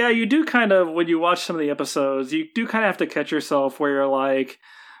 Yeah, you do kind of, when you watch some of the episodes, you do kind of have to catch yourself where you're like,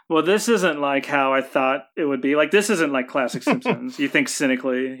 well, this isn't like how I thought it would be. Like, this isn't like classic Simpsons. You think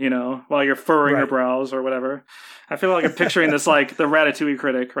cynically, while you're furrowing your brows or whatever. I feel like I'm picturing this like the Ratatouille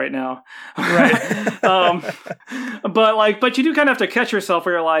critic right now. Right. But you do kind of have to catch yourself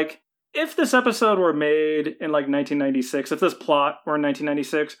where you're like, if this episode were made in like 1996, if this plot were in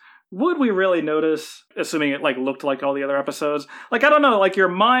 1996, would we really notice, assuming it like looked like all the other episodes? Like, I don't know, like your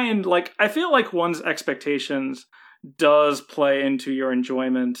mind, like I feel like one's expectations does play into your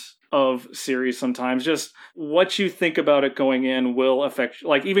enjoyment of series sometimes. Just what you think about it going in will affect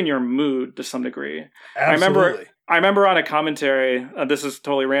like even your mood to some degree. Absolutely. I remember on a commentary, this is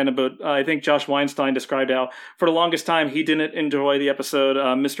totally random, but I think Josh Weinstein described how for the longest time he didn't enjoy the episode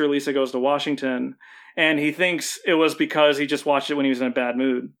Mr. Lisa Goes to Washington. And he thinks it was because he just watched it when he was in a bad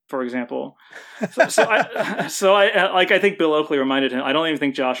mood, for example. So I think Bill Oakley reminded him. I don't even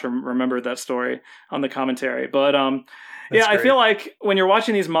think Josh remembered that story on the commentary. But yeah, I feel like when you're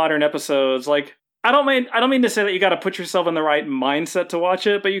watching these modern episodes, like I don't mean to say that you got to put yourself in the right mindset to watch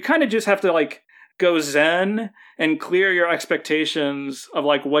it, but you kind of just have to like go zen and clear your expectations of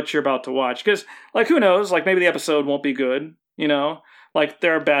like what you're about to watch. Because like who knows, like maybe the episode won't be good, like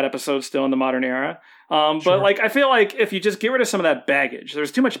there are bad episodes still in the modern era. But like, I feel like if you just get rid of some of that baggage,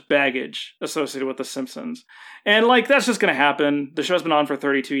 there's too much baggage associated with The Simpsons. And like, that's just going to happen. The show's been on for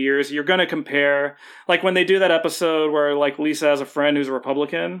 32 years. You're going to compare, like when they do that episode where like Lisa has a friend who's a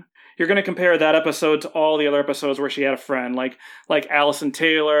Republican, you're going to compare that episode to all the other episodes where she had a friend, like Allison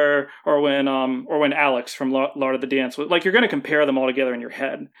Taylor, or when Alex from Lord of the Dance, like you're going to compare them all together in your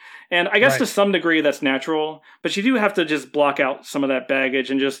head. And I guess to some degree that's natural, but you do have to just block out some of that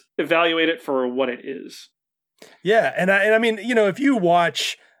baggage and just evaluate it for what it is. Yeah. And I mean, if you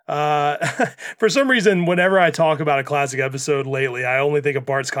watch, for some reason, whenever I talk about a classic episode lately, I only think of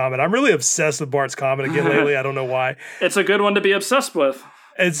Bart's Comet. I'm really obsessed with Bart's Comet again lately. I don't know why. It's a good one to be obsessed with.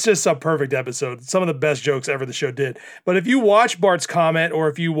 It's just a perfect episode. Some of the best jokes ever the show did. But if you watch Bart's Comet, or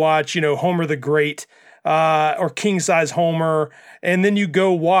if you watch, Homer the Great, or King Size Homer, and then you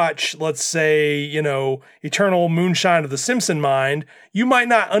go watch, let's say, Eternal Moonshine of the Simpson Mind, you might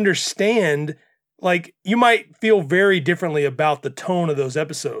not understand, like, you might feel very differently about the tone of those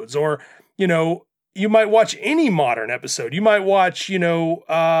episodes. Or, you might watch any modern episode. You might watch,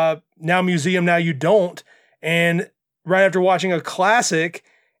 Now Museum, Now You Don't, and right after watching a classic,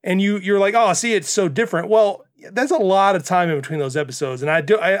 and you're like, oh, see, it's so different. Well, that's a lot of time in between those episodes. And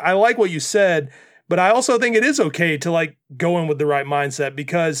I like what you said, but I also think it is okay to like go in with the right mindset,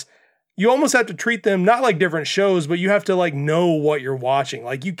 because you almost have to treat them not like different shows, but you have to like know what you're watching.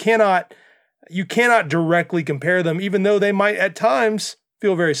 Like you cannot directly compare them, even though they might at times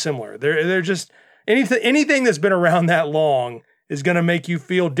feel very similar. They're just anything that's been around that long is going to make you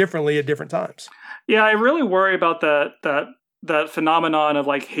feel differently at different times. Yeah, I really worry about that phenomenon of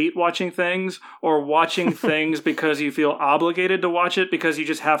like hate watching things, or watching things because you feel obligated to watch it because you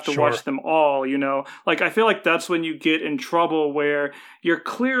just have to watch them all, Like I feel like that's when you get in trouble, where you're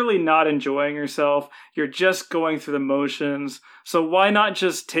clearly not enjoying yourself. You're just going through the motions. So why not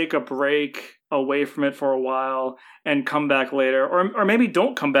just take a break away from it for a while and come back later, or maybe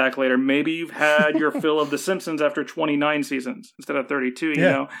don't come back later. Maybe you've had your fill of The Simpsons after 29 seasons instead of 32, you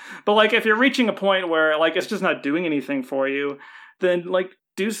know? But like, if you're reaching a point where like, it's just not doing anything for you, then like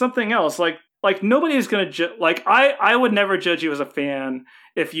do something else. Like nobody's going to like, I would never judge you as a fan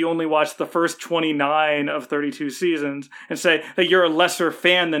if you only watch the first 29 of 32 seasons and say that you're a lesser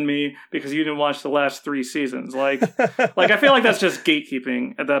fan than me because you didn't watch the last 3 seasons. Like I feel like that's just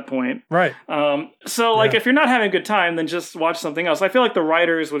gatekeeping at that point. Right. So like, if you're not having a good time, then just watch something else. I feel like the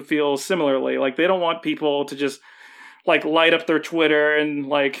writers would feel similarly. Like they don't want people to just like light up their Twitter and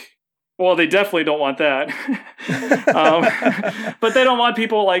like, Well, they definitely don't want that. But they don't want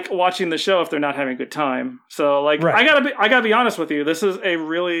people like watching the show if they're not having a good time. So like, Right. I gotta be honest with you. This is a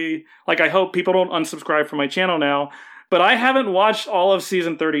really, like, I hope people don't unsubscribe from my channel now, but I haven't watched all of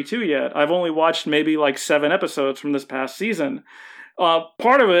season 32 yet. I've only watched maybe like 7 episodes from this past season.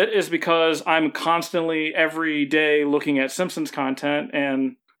 Part of it is because I'm constantly every day looking at Simpsons content,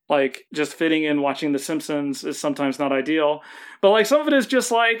 and like just fitting in watching The Simpsons is sometimes not ideal. But like some of it is just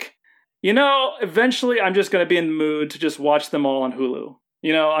like, eventually I'm just going to be in the mood to just watch them all on Hulu.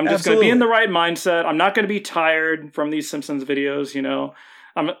 I'm just going to be in the right mindset. I'm not going to be tired from these Simpsons videos,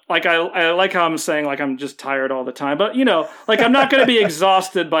 I'm like, I like how I'm saying like I'm just tired all the time, but like I'm not going to be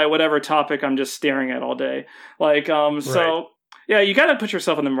exhausted by whatever topic I'm just staring at all day. Like, so yeah, you got to put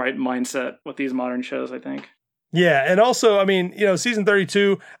yourself in the right mindset with these modern shows, I think. Yeah, and also, I mean, season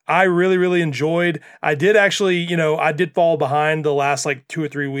 32, I really, really enjoyed. I did actually, I did fall behind the last like 2 or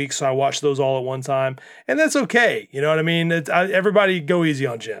 3 weeks, so I watched those all at one time, and that's okay. You know what I mean? Everybody go easy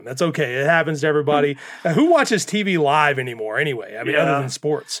on Jim. That's okay. It happens to everybody. Who watches TV live anymore anyway? I mean, other than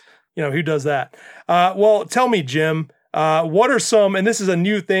sports, who does that? Well, tell me, Jim, what are some, and this is a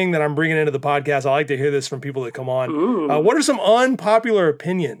new thing that I'm bringing into the podcast. I like to hear this from people that come on. What are some unpopular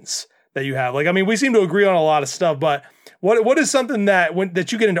opinions that you have? Like, I mean, we seem to agree on a lot of stuff, but what is something that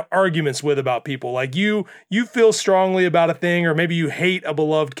you get into arguments with about people? Like you feel strongly about a thing, or maybe you hate a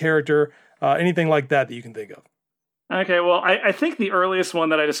beloved character, anything like that you can think of. Okay, well, I think the earliest one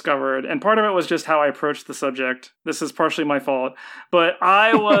that I discovered, and part of it was just how I approached the subject. This is partially my fault, but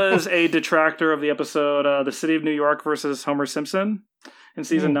I was a detractor of the episode, The City of New York versus Homer Simpson in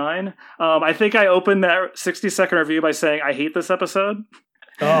season 9. I think I opened that 60-second review by saying, I hate this episode.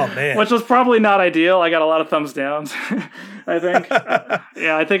 Oh, man. Which was probably not ideal. I got a lot of thumbs downs, I think.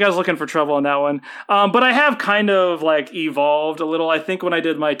 Yeah, I think I was looking for trouble on that one. But I have kind of like evolved a little. I think when I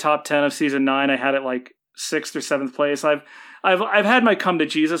did my top 10 of season 9, I had it like 6th or 7th place. I've had my come to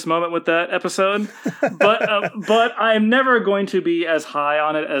Jesus moment with that episode, but I'm never going to be as high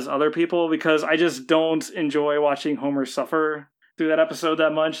on it as other people, because I just don't enjoy watching Homer suffer through that episode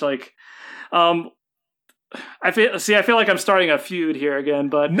that much. Like, I feel like I'm starting a feud here again,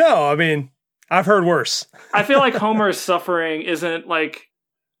 but no, I mean, I've heard worse. I feel like Homer's suffering isn't like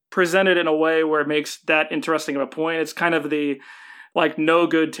presented in a way where it makes that interesting of a point. It's kind of the like no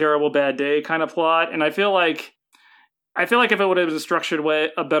good, terrible, bad day kind of plot. And I feel like if it would have been structured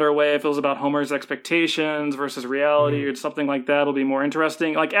a better way, if it was about Homer's expectations versus reality or something like that, it'll be more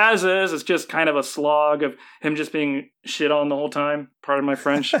interesting. Like as is, it's just kind of a slog of him just being shit on the whole time. Pardon my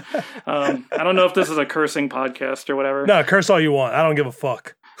French. I don't know if this is a cursing podcast or whatever. No, curse all you want. I don't give a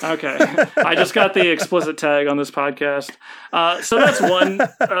fuck. Okay. I just got the explicit tag on this podcast. So that's one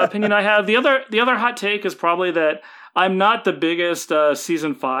opinion I have. The other hot take is probably that I'm not the biggest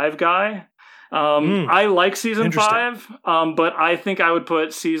season 5 guy. I like season 5, but I think I would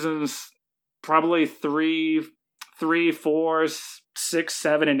put seasons probably 3, 4, 6,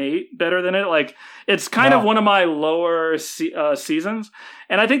 7, and 8 better than it. Like it's kind of one of my lower seasons,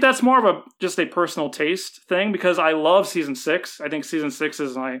 and I think that's more of just a personal taste thing, because I love season 6. I think season 6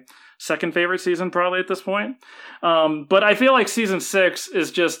 is my second favorite season probably at this point. But I feel like season 6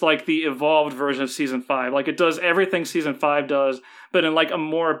 is just like the evolved version of season 5. Like it does everything season 5 does, but in like a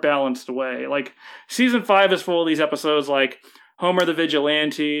more balanced way. Like season 5 is full of these episodes like Homer the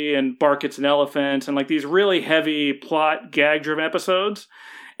Vigilante and Bart Gets an Elephant, and like these really heavy plot gag driven episodes.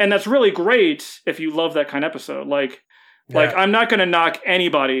 And that's really great if you love that kind of episode. Like I'm not going to knock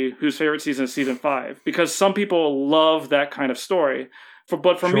anybody whose favorite season is season 5, because some people love that kind of story.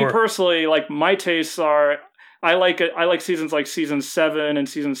 But for me personally, like my tastes are, I like seasons like season 7 and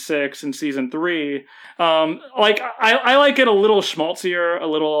season 6 and season 3. Like I like it a little schmaltzier, a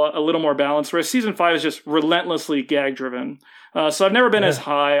little more balanced. Whereas season 5 is just relentlessly gag driven. So I've never been as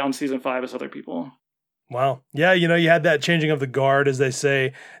high on season 5 as other people. Wow. Yeah, you had that changing of the guard, as they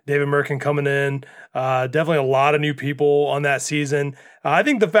say. David Merkin coming in. Definitely a lot of new people on that season. I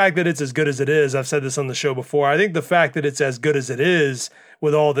think the fact that it's as good as it is, I've said this on the show before, I think the fact that it's as good as it is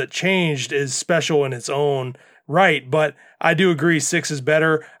with all that changed is special in its own right. But I do agree 6 is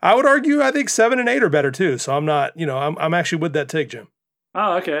better. I would argue I think 7 and 8 are better too. So I'm not, I'm actually with that take, Jim.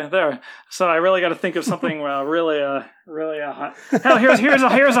 Oh, okay, there. So I really got to think of something really hot. Hell, here's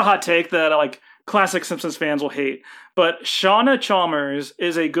a hot take that like classic Simpsons fans will hate. But Shauna Chalmers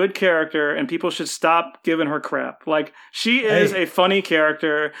is a good character, and people should stop giving her crap. Like, she is a funny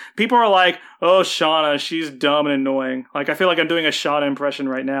character. People are like, oh, Shauna, she's dumb and annoying. Like, I feel like I'm doing a Shauna impression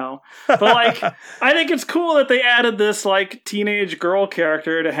right now. But, like, I think it's cool that they added this, like, teenage girl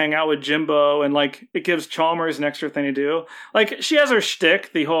character to hang out with Jimbo, and, like, it gives Chalmers an extra thing to do. Like, she has her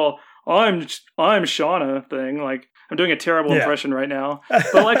shtick, the whole, I'm Shauna thing. Like, I'm doing a terrible impression right now.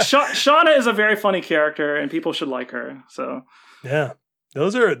 But like Shauna is a very funny character and people should like her. So yeah.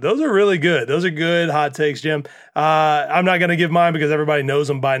 Those are really good. Those are good hot takes, Jim. I'm not going to give mine because everybody knows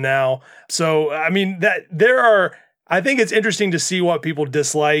them by now. So, I mean, I think it's interesting to see what people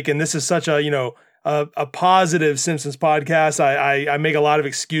dislike. And this is such a positive Simpsons podcast. I make a lot of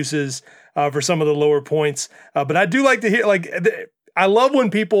excuses for some of the lower points. But I do like to hear, I love when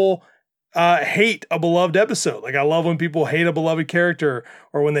people hate a beloved episode. Like, I love when people hate a beloved character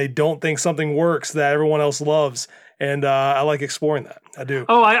or when they don't think something works that everyone else loves. And I like exploring that. I do.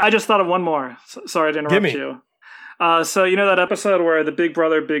 Oh, I just thought of one more. Sorry to interrupt you. So you know that episode where the Big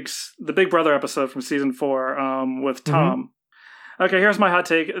Brother episode from season 4 with Tom. Mm-hmm. Okay, here's my hot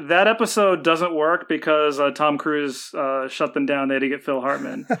take. That episode doesn't work because Tom Cruise shut them down. They had to get Phil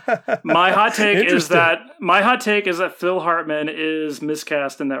Hartman. My hot take is that Phil Hartman is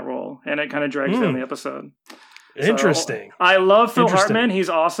miscast in that role, and it kind of drags down the episode. Interesting. So, I love Phil Hartman. He's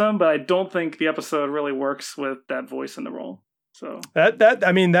awesome, but I don't think the episode really works with that voice in the role. So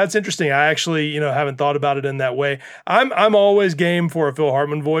that's interesting. I actually, haven't thought about it in that way. I'm always game for a Phil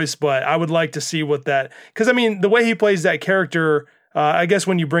Hartman voice, but I would like to see what that, because I mean, the way he plays that character, I guess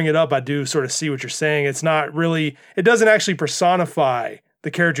when you bring it up, I do sort of see what you're saying. It's not really, it doesn't actually personify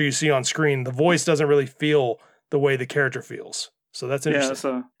the character you see on screen. The voice doesn't really feel the way the character feels. So that's interesting. Yeah,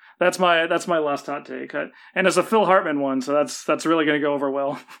 so that's my last hot take. And it's a Phil Hartman one, so that's really going to go over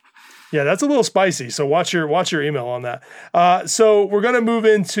well. Yeah, that's a little spicy. So watch your email on that. So we're going to move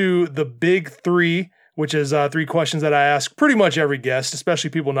into the big 3, which is 3 questions that I ask pretty much every guest, especially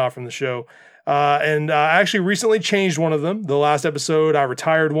people not from the show. And I actually recently changed one of them. The last episode, I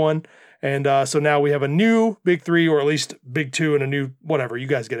retired one. And so now we have a new big 3, or at least big 2, and a new whatever. You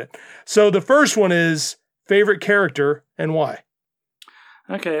guys get it. So the first one is favorite character and why.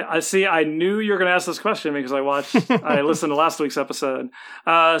 Okay, I knew you were going to ask this question because I listened to last week's episode.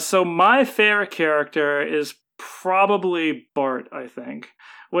 So my favorite character is probably Bart, I think,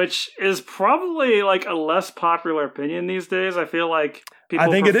 which is probably like a less popular opinion these days. I feel like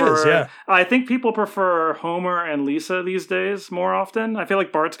people it is, yeah. I think people prefer Homer and Lisa these days more often. I feel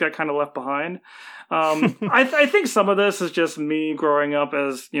like Bart's got kind of left behind. I think some of this is just me growing up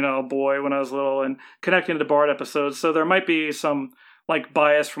as, a boy when I was little and connecting to Bart episodes. So there might be some like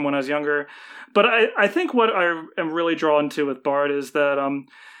bias from when I was younger. But I think what I am really drawn to with Bart is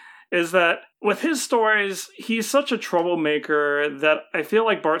that with his stories, he's such a troublemaker that I feel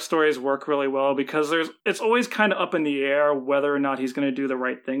like Bart's stories work really well because it's always kind of up in the air whether or not he's going to do the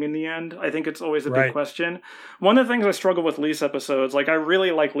right thing in the end. I think it's always a big question. One of the things I struggle with Lisa episodes, like I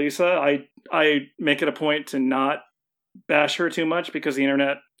really like Lisa. I make it a point to not bash her too much because the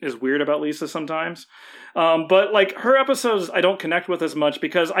internet is weird about Lisa sometimes. But like her episodes, I don't connect with as much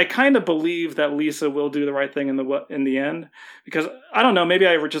because I kind of believe that Lisa will do the right thing in the end. Because I don't know, maybe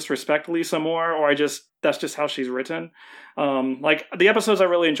I just respect Lisa more, or that's just how she's written. Like the episodes I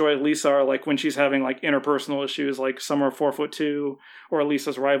really enjoy with Lisa are like when she's having like interpersonal issues, like Summer 4'2" or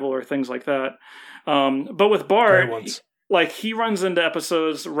Lisa's Rival or things like that. But with Bart, like he runs into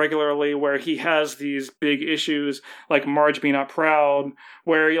episodes regularly where he has these big issues, like Marge Be Not Proud,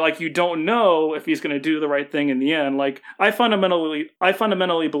 where like you don't know if he's going to do the right thing in the end. Like I fundamentally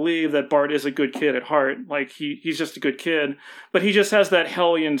believe that Bart is a good kid at heart. Like he's just a good kid, but he just has that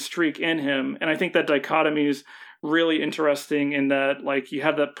hellion streak in him, and I think that dichotomy is really interesting in that like you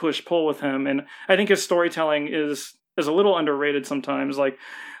have that push pull with him, and I think his storytelling is a little underrated sometimes.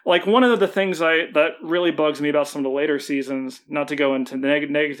 Like one of the things that really bugs me about some of the later seasons, not to go into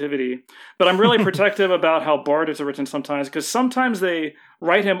negativity, but I'm really protective about how Bart is written sometimes, because sometimes they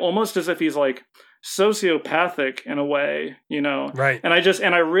write him almost as if he's like sociopathic in a way, Right. And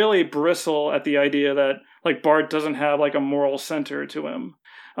I really bristle at the idea that like Bart doesn't have like a moral center to him.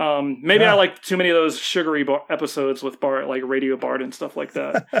 Maybe I like too many of those sugary episodes with Bart, like Radio Bart and stuff like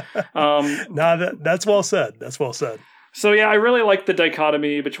that. That's well said. That's well said. So yeah, I really like the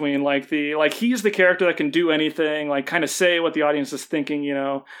dichotomy between he's the character that can do anything, like kind of say what the audience is thinking,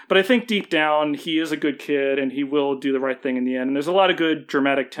 But I think deep down he is a good kid and he will do the right thing in the end. And there's a lot of good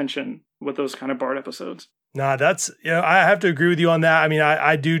dramatic tension with those kind of Bart episodes. That's, I have to agree with you on that. I mean,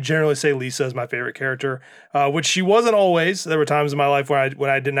 I do generally say Lisa is my favorite character, which she wasn't always. There were times in my life when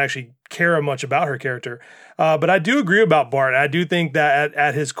I didn't actually care much about her character. But I do agree about Bart. I do think that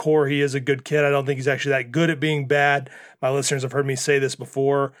at his core, he is a good kid. I don't think he's actually that good at being bad. My listeners have heard me say this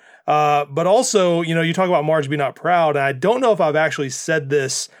before. But also, you talk about Marge Be Not Proud, and I don't know if I've actually said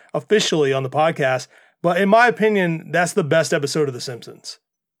this officially on the podcast, but in my opinion, that's the best episode of The Simpsons.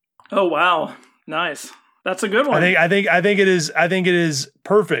 Oh, wow. Nice. That's a good one. I think it is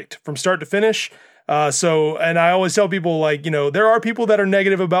perfect from start to finish. And I always tell people, like, there are people that are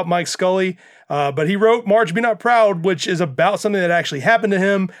negative about Mike Scully, but he wrote Marge Be Not Proud, which is about something that actually happened to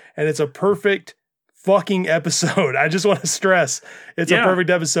him, and it's a perfect fucking episode. I just want to stress it's a perfect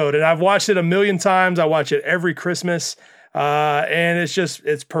episode, and I've watched it a million times. I watch it every Christmas, and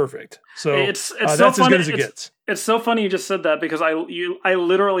it's perfect. So it's that's so as funny. good as it gets. It's so funny you just said that, because I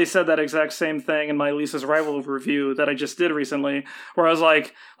literally said that exact same thing in my Lisa's Rival review that I just did recently, where I was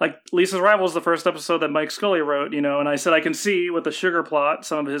like Lisa's Rival is the first episode that Mike Scully wrote, and I said I can see with the sugar plot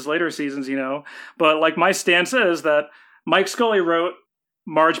some of his later seasons, but like my stance is that Mike Scully wrote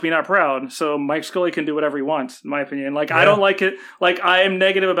Marge Be Not Proud, so Mike Scully can do whatever he wants, in my opinion. I don't like it. I am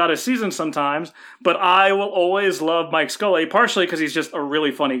negative about his season sometimes, but I will always love Mike Scully, partially because he's just a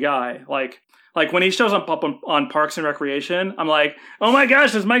really funny guy. Like when he shows up on Parks and Recreation, I'm like, oh my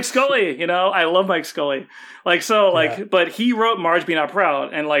gosh, it's Mike Scully. I love Mike Scully. But he wrote Marge Be Not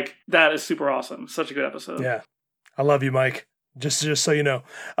Proud, and that is super awesome. Such a good episode. Yeah. I love you, Mike. Just so you know.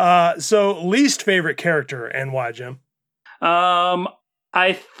 So least favorite character and why, Jim?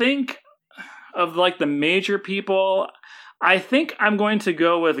 I think of the major people, I think I'm going to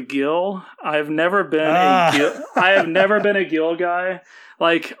go with Gil. I've never been a Gil guy.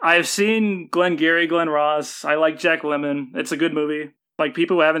 I've seen Glengarry Glen Ross. I like Jack Lemmon. It's a good movie.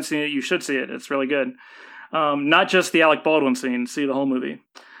 People who haven't seen it, you should see it. It's really good. Not just the Alec Baldwin scene. See the whole movie.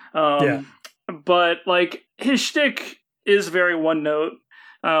 But his shtick is very one note.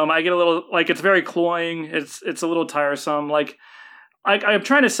 I get a little it's very cloying. It's a little tiresome. I'm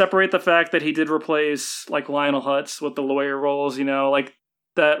trying to separate the fact that he did replace Lionel Hutz with the lawyer roles.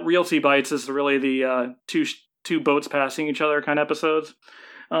 That Realty Bites is really the two boats passing each other kind of episodes.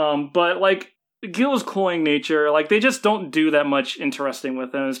 But Gil's cloying nature, they just don't do that much interesting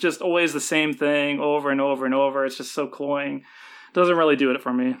with him. It's just always the same thing over and over and over. It's just so cloying. Doesn't really do it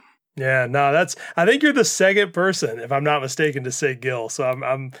for me. Yeah, no, I think you're the second person, if I'm not mistaken, to say Gil.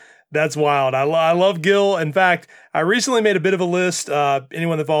 So that's wild. I love Gil. In fact, I recently made a bit of a list.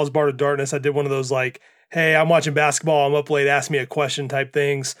 Anyone that follows Bart of Darkness, I did one of those hey, I'm watching basketball, I'm up late, ask me a question type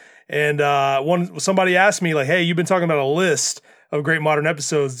things. And somebody asked me hey, you've been talking about a list of great modern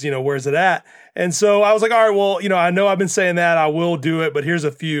episodes, where's it at? And so I was like, all right, well, I know I've been saying that, I will do it, but here's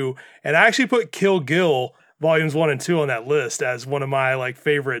a few. And I actually put Kill Gil volumes 1 and 2 on that list as one of my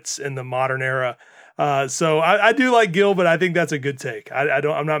favorites in the modern era. So I do like Gil, but I think that's a good take.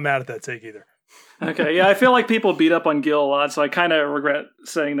 I'm not mad at that take either. Okay, yeah, I feel like people beat up on Gil a lot, so I kind of regret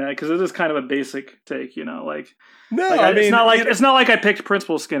saying that, because it is kind of a basic take, No, I mean, it's not like I picked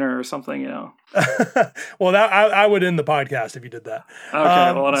Principal Skinner or something, Well, I would end the podcast if you did that.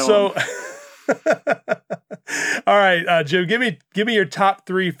 Okay, well, I won't. All right, Jim, give me your top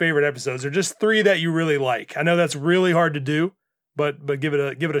 3 favorite episodes, or just 3 that you really like. I know that's really hard to do, but give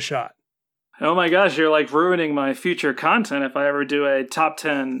it a shot. Oh my gosh, you're ruining my future content if I ever do a top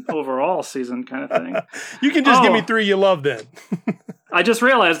 10 overall season kind of thing. You can just give me 3 you love then. I just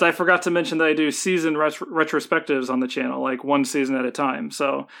realized I forgot to mention that I do season retrospectives on the channel, one season at a time.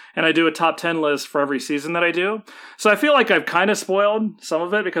 And I do a top 10 list for every season that I do. So I feel like I've kind of spoiled some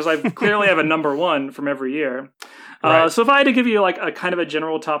of it, because I clearly have a number 1 from every year. Right. So if I had to give you a kind of a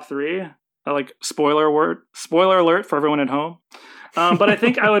general top 3, spoiler alert for everyone at home. But I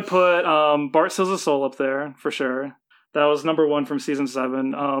think I would put Bart Steals a Soul up there for sure. That was number 1 from season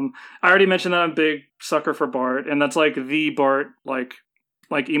 7. I already mentioned that I'm a big sucker for Bart, and that's the Bart,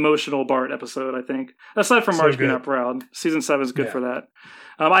 emotional Bart episode, I think. Aside from Marge Be Not Proud. Season 7 is good for that.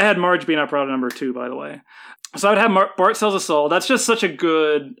 I had Marge Be Not Proud at number 2, by the way. So I would have Bart Steals a Soul. That's just such a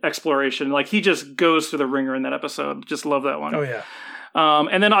good exploration. He just goes through the ringer in that episode. Just love that one. Oh, yeah.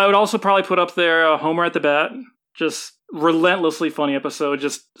 And then I would also probably put up there Homer at the Bat. Just relentlessly funny episode,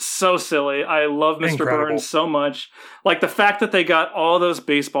 just so silly. I love Mr. Incredible. Burns so much. The fact that they got all those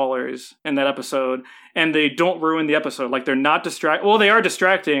baseballers in that episode and they don't ruin the episode. They're not well, they are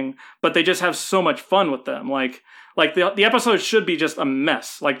distracting, but they just have so much fun with them. The episode should be just a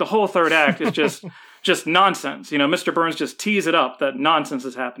mess. The whole third act is just nonsense. Mr. Burns just tees it up that nonsense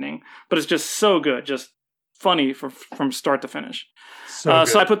is happening, but it's just so good, just funny from start to finish. So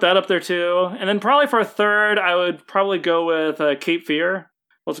I put that up there too. And then probably for a third, I would probably go with Cape Fear.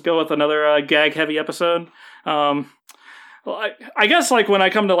 Let's go with another gag-heavy episode. I guess when I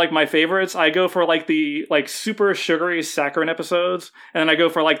come to my favorites, I go for the super sugary saccharine episodes, and then I go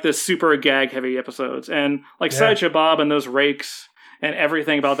for the super gag-heavy episodes. And Sideshow Bob and those rakes and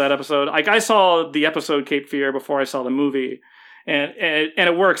everything about that episode. I saw the episode Cape Fear before I saw the movie, and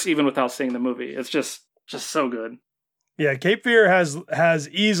it works even without seeing the movie. It's just so good. Yeah, Cape Fear has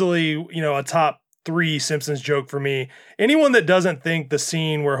easily, a top 3 Simpsons joke for me. Anyone that doesn't think the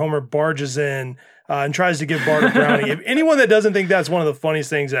scene where Homer barges in and tries to give Bart a brownie, if anyone that doesn't think that's one of the funniest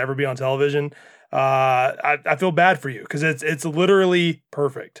things to ever be on television, I feel bad for you, because it's literally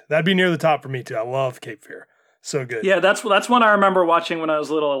perfect. That'd be near the top for me too. I love Cape Fear. So good. Yeah, that's one I remember watching when I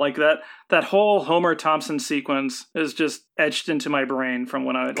was little. Like that whole Homer Thompson sequence is just etched into my brain from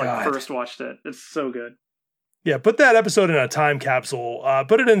when I first watched it. It's so good. Yeah, put that episode in a time capsule.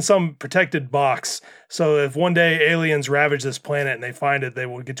 Put it in some protected box, so if one day aliens ravage this planet and they find it, they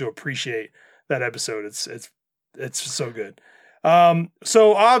will get to appreciate that episode. It's so good.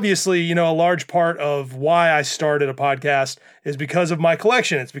 So obviously, a large part of why I started a podcast is because of my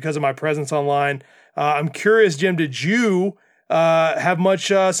collection. It's because of my presence online. I'm curious, Jim, did you have much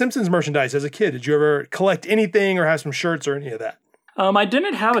Simpsons merchandise as a kid? Did you ever collect anything or have some shirts or any of that? I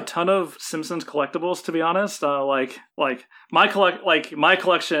didn't have a ton of Simpsons collectibles, to be honest. My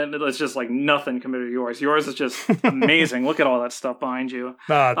collection is just like nothing compared to yours. Yours is just amazing. Look at all that stuff behind you.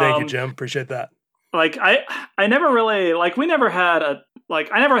 Thank you, Jim. Appreciate that. I never really we never had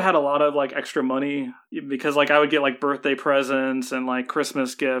I never had a lot of extra money, because I would get birthday presents and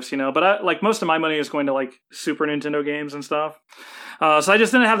Christmas gifts, but most of my money is going to Super Nintendo games and stuff. So I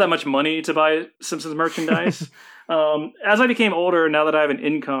just didn't have that much money to buy Simpsons merchandise. As I became older, now that I have an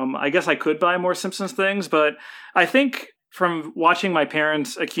income, I guess I could buy more Simpsons things, but I think from watching my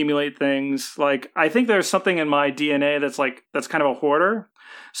parents accumulate things, I think there's something in my DNA that's kind of a hoarder.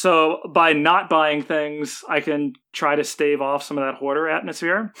 So by not buying things, I can try to stave off some of that hoarder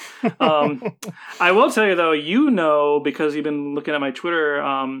atmosphere. I will tell you, though, because you've been looking at my Twitter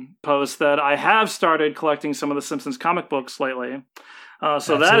posts, that I have started collecting some of the Simpsons comic books lately.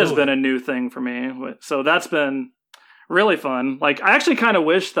 So that has been a new thing for me. So that's been really fun. I actually kind of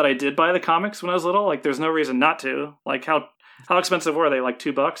wish that I did buy the comics when I was little. There's no reason not to. How expensive were they?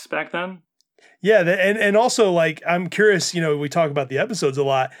 $2 back then? Yeah, and also, I'm curious, we talk about the episodes a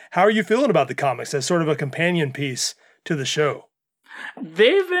lot. How are you feeling about the comics as sort of a companion piece to the show?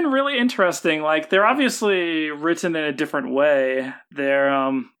 They've been really interesting. They're obviously written in a different way.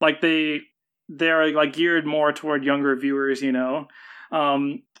 They're they're geared more toward younger viewers,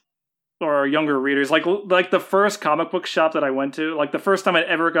 or younger readers. The first comic book shop that I went to, the first time I'd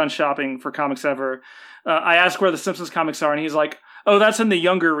ever gone shopping for comics ever, I asked where the Simpsons comics are, and he's like, "Oh, that's in the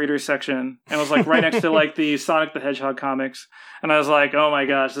younger reader section." And it was right next to the Sonic the Hedgehog comics. And I was like, "Oh my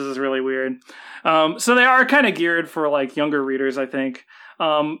gosh, this is really weird." So they are kind of geared for younger readers, I think.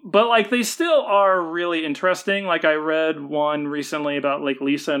 But they still are really interesting. I read one recently about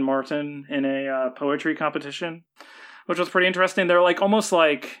Lisa and Martin in a poetry competition, which was pretty interesting. They're almost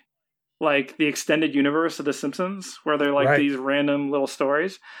like the extended universe of The Simpsons, where they're right. These random little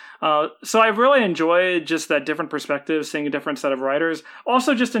stories. So I've really enjoyed just that different perspective, seeing a different set of writers.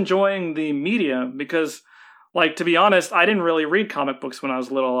 Also just enjoying the media, because to be honest, I didn't really read comic books when I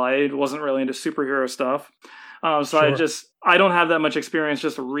was little. I wasn't really into superhero stuff. So sure. I don't have that much experience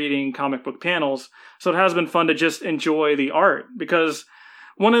just reading comic book panels. So it has been fun to just enjoy the art, because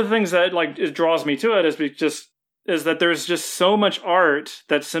one of the things that it draws me to it is that there's just so much art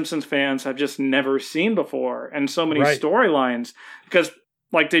that Simpsons fans have just never seen before, and so many right. storylines, because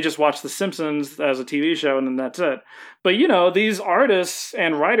they just watch The Simpsons as a TV show and then that's it. But these artists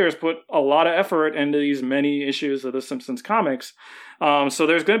and writers put a lot of effort into these many issues of The Simpsons comics. So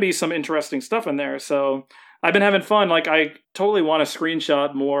there's going to be some interesting stuff in there. So I've been having fun. I totally want to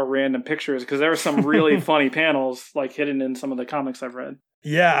screenshot more random pictures, because there are some really funny panels hidden in some of the comics I've read.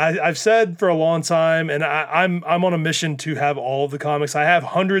 Yeah, I've said for a long time, and I'm on a mission to have all of the comics. I have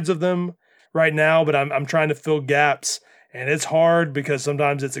hundreds of them right now, but I'm trying to fill gaps, and it's hard because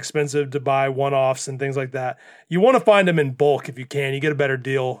sometimes it's expensive to buy one-offs and things like that. You want to find them in bulk if you can. You get a better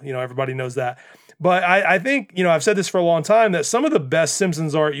deal. Everybody knows that. But I think, I've said this for a long time, that some of the best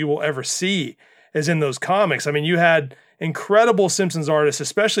Simpsons art you will ever see is in those comics. I mean, you had incredible Simpsons artists,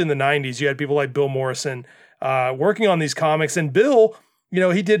 especially in the 90s. You had people like Bill Morrison working on these comics, and Bill,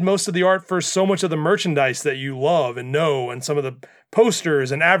 he did most of the art for so much of the merchandise that you love and know, and some of the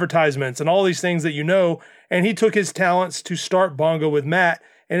posters and advertisements and all these things that and he took his talents to start Bongo with Matt.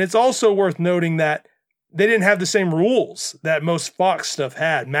 And it's also worth noting that they didn't have the same rules that most Fox stuff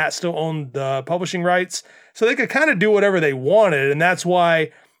had. Matt still owned the publishing rights, so they could kind of do whatever they wanted, and that's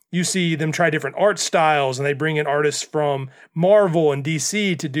why you see them try different art styles, and they bring in artists from Marvel and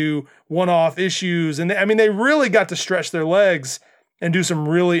DC to do one-off issues. And they really got to stretch their legs and do some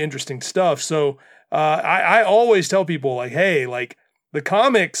really interesting stuff. So I always tell people, hey, the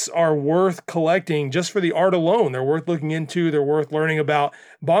comics are worth collecting just for the art alone. They're worth looking into. They're worth learning about.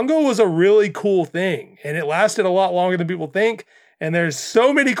 Bongo was a really cool thing, and it lasted a lot longer than people think. And there's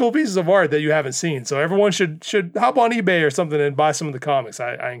so many cool pieces of art that you haven't seen. So everyone should hop on eBay or something and buy some of the comics.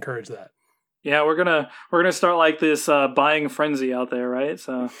 I encourage that. Yeah, we're gonna start like this buying frenzy out there, right?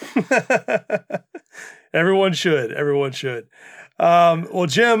 So everyone should. Well,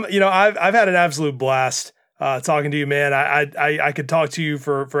 Jim, I've had an absolute blast talking to you, man. I could talk to you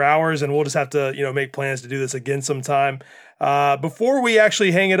for hours, and we'll just have to make plans to do this again sometime. Before we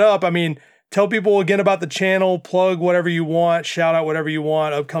actually hang it up, I mean, tell people again about the channel, plug whatever you want, shout out whatever you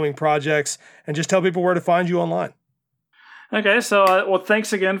want, upcoming projects, and just tell people where to find you online. Okay, so well,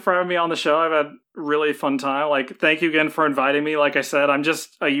 thanks again for having me on the show. I've had a really fun time. Like, thank you again for inviting me. Like I said, I'm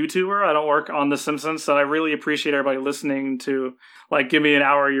just a YouTuber. I don't work on The Simpsons, so I really appreciate everybody listening to give me an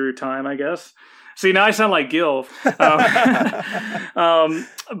hour of your time, I guess. See, now I sound like Gil. But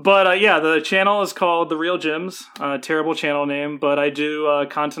the channel is called The Real Gems. Terrible channel name, but I do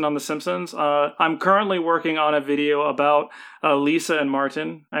content on The Simpsons. I'm currently working on a video about Lisa and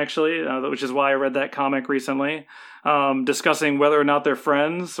Martin, actually, which is why I read that comic recently, discussing whether or not they're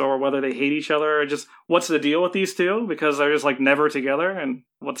friends or whether they hate each other, or just what's the deal with these two, because they're just never together, and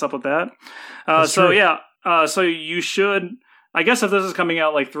what's up with that. So you should... I guess if this is coming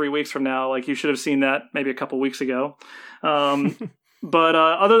out 3 weeks from now, you should have seen that maybe a couple weeks ago. But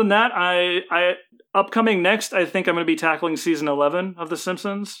other than that, I upcoming next, I think I'm going to be tackling season 11 of The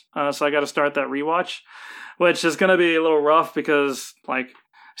Simpsons. So I got to start that rewatch, which is going to be a little rough because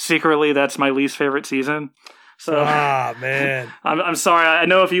secretly that's my least favorite season. So man, I'm sorry. I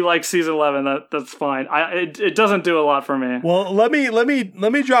know if you like season 11, that's fine. It doesn't do a lot for me. Well, let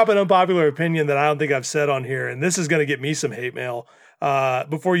me drop an unpopular opinion that I don't think I've said on here, and this is going to get me some hate mail.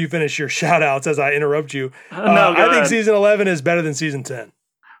 Before you finish your shout outs as I interrupt you, I think season 11 is better than season 10.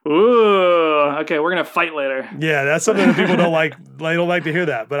 Ooh, okay, we're gonna fight later. Yeah, that's something that people don't like. They don't like to hear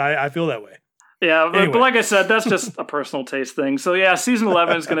that, but I feel that way. Yeah, but like I said, that's just a personal taste thing. So yeah, season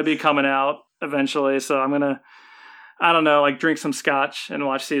 11 is going to be coming out eventually. So I'm going to, I don't know, drink some scotch and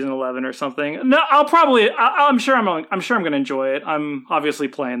watch season 11 or something. No, I'm sure I'm going to enjoy it. I'm obviously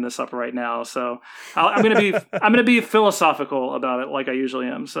playing this up right now. So I'm going to be philosophical about it like I usually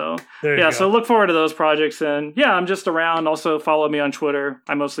am. So yeah, so look forward to those projects. And yeah, I'm just around. Also follow me on Twitter.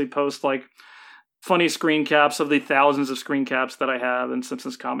 I mostly post funny screen caps of the thousands of screen caps that I have in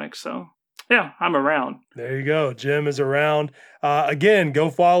Simpsons comics. So yeah, I'm around. There you go. Jim is around. Again, go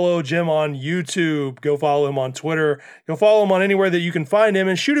follow Jim on YouTube. Go follow him on Twitter. Go follow him on anywhere that you can find him,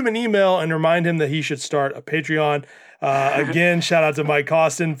 and shoot him an email and remind him that he should start a Patreon. Again, shout out to Mike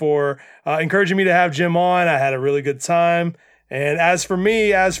Costin for encouraging me to have Jim on. I had a really good time. And as for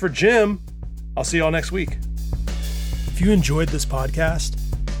Jim, I'll see y'all next week. If you enjoyed this podcast,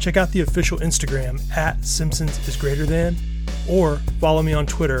 check out the official Instagram @SimpsonsIsGreaterThan, or follow me on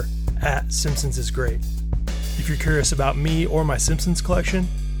Twitter @SimpsonsIsGreat. If you're curious about me or my Simpsons collection,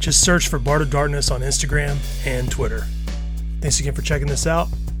 just search for Bart of Darkness on Instagram and Twitter. Thanks again for checking this out.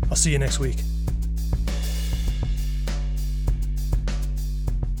 I'll see you next week.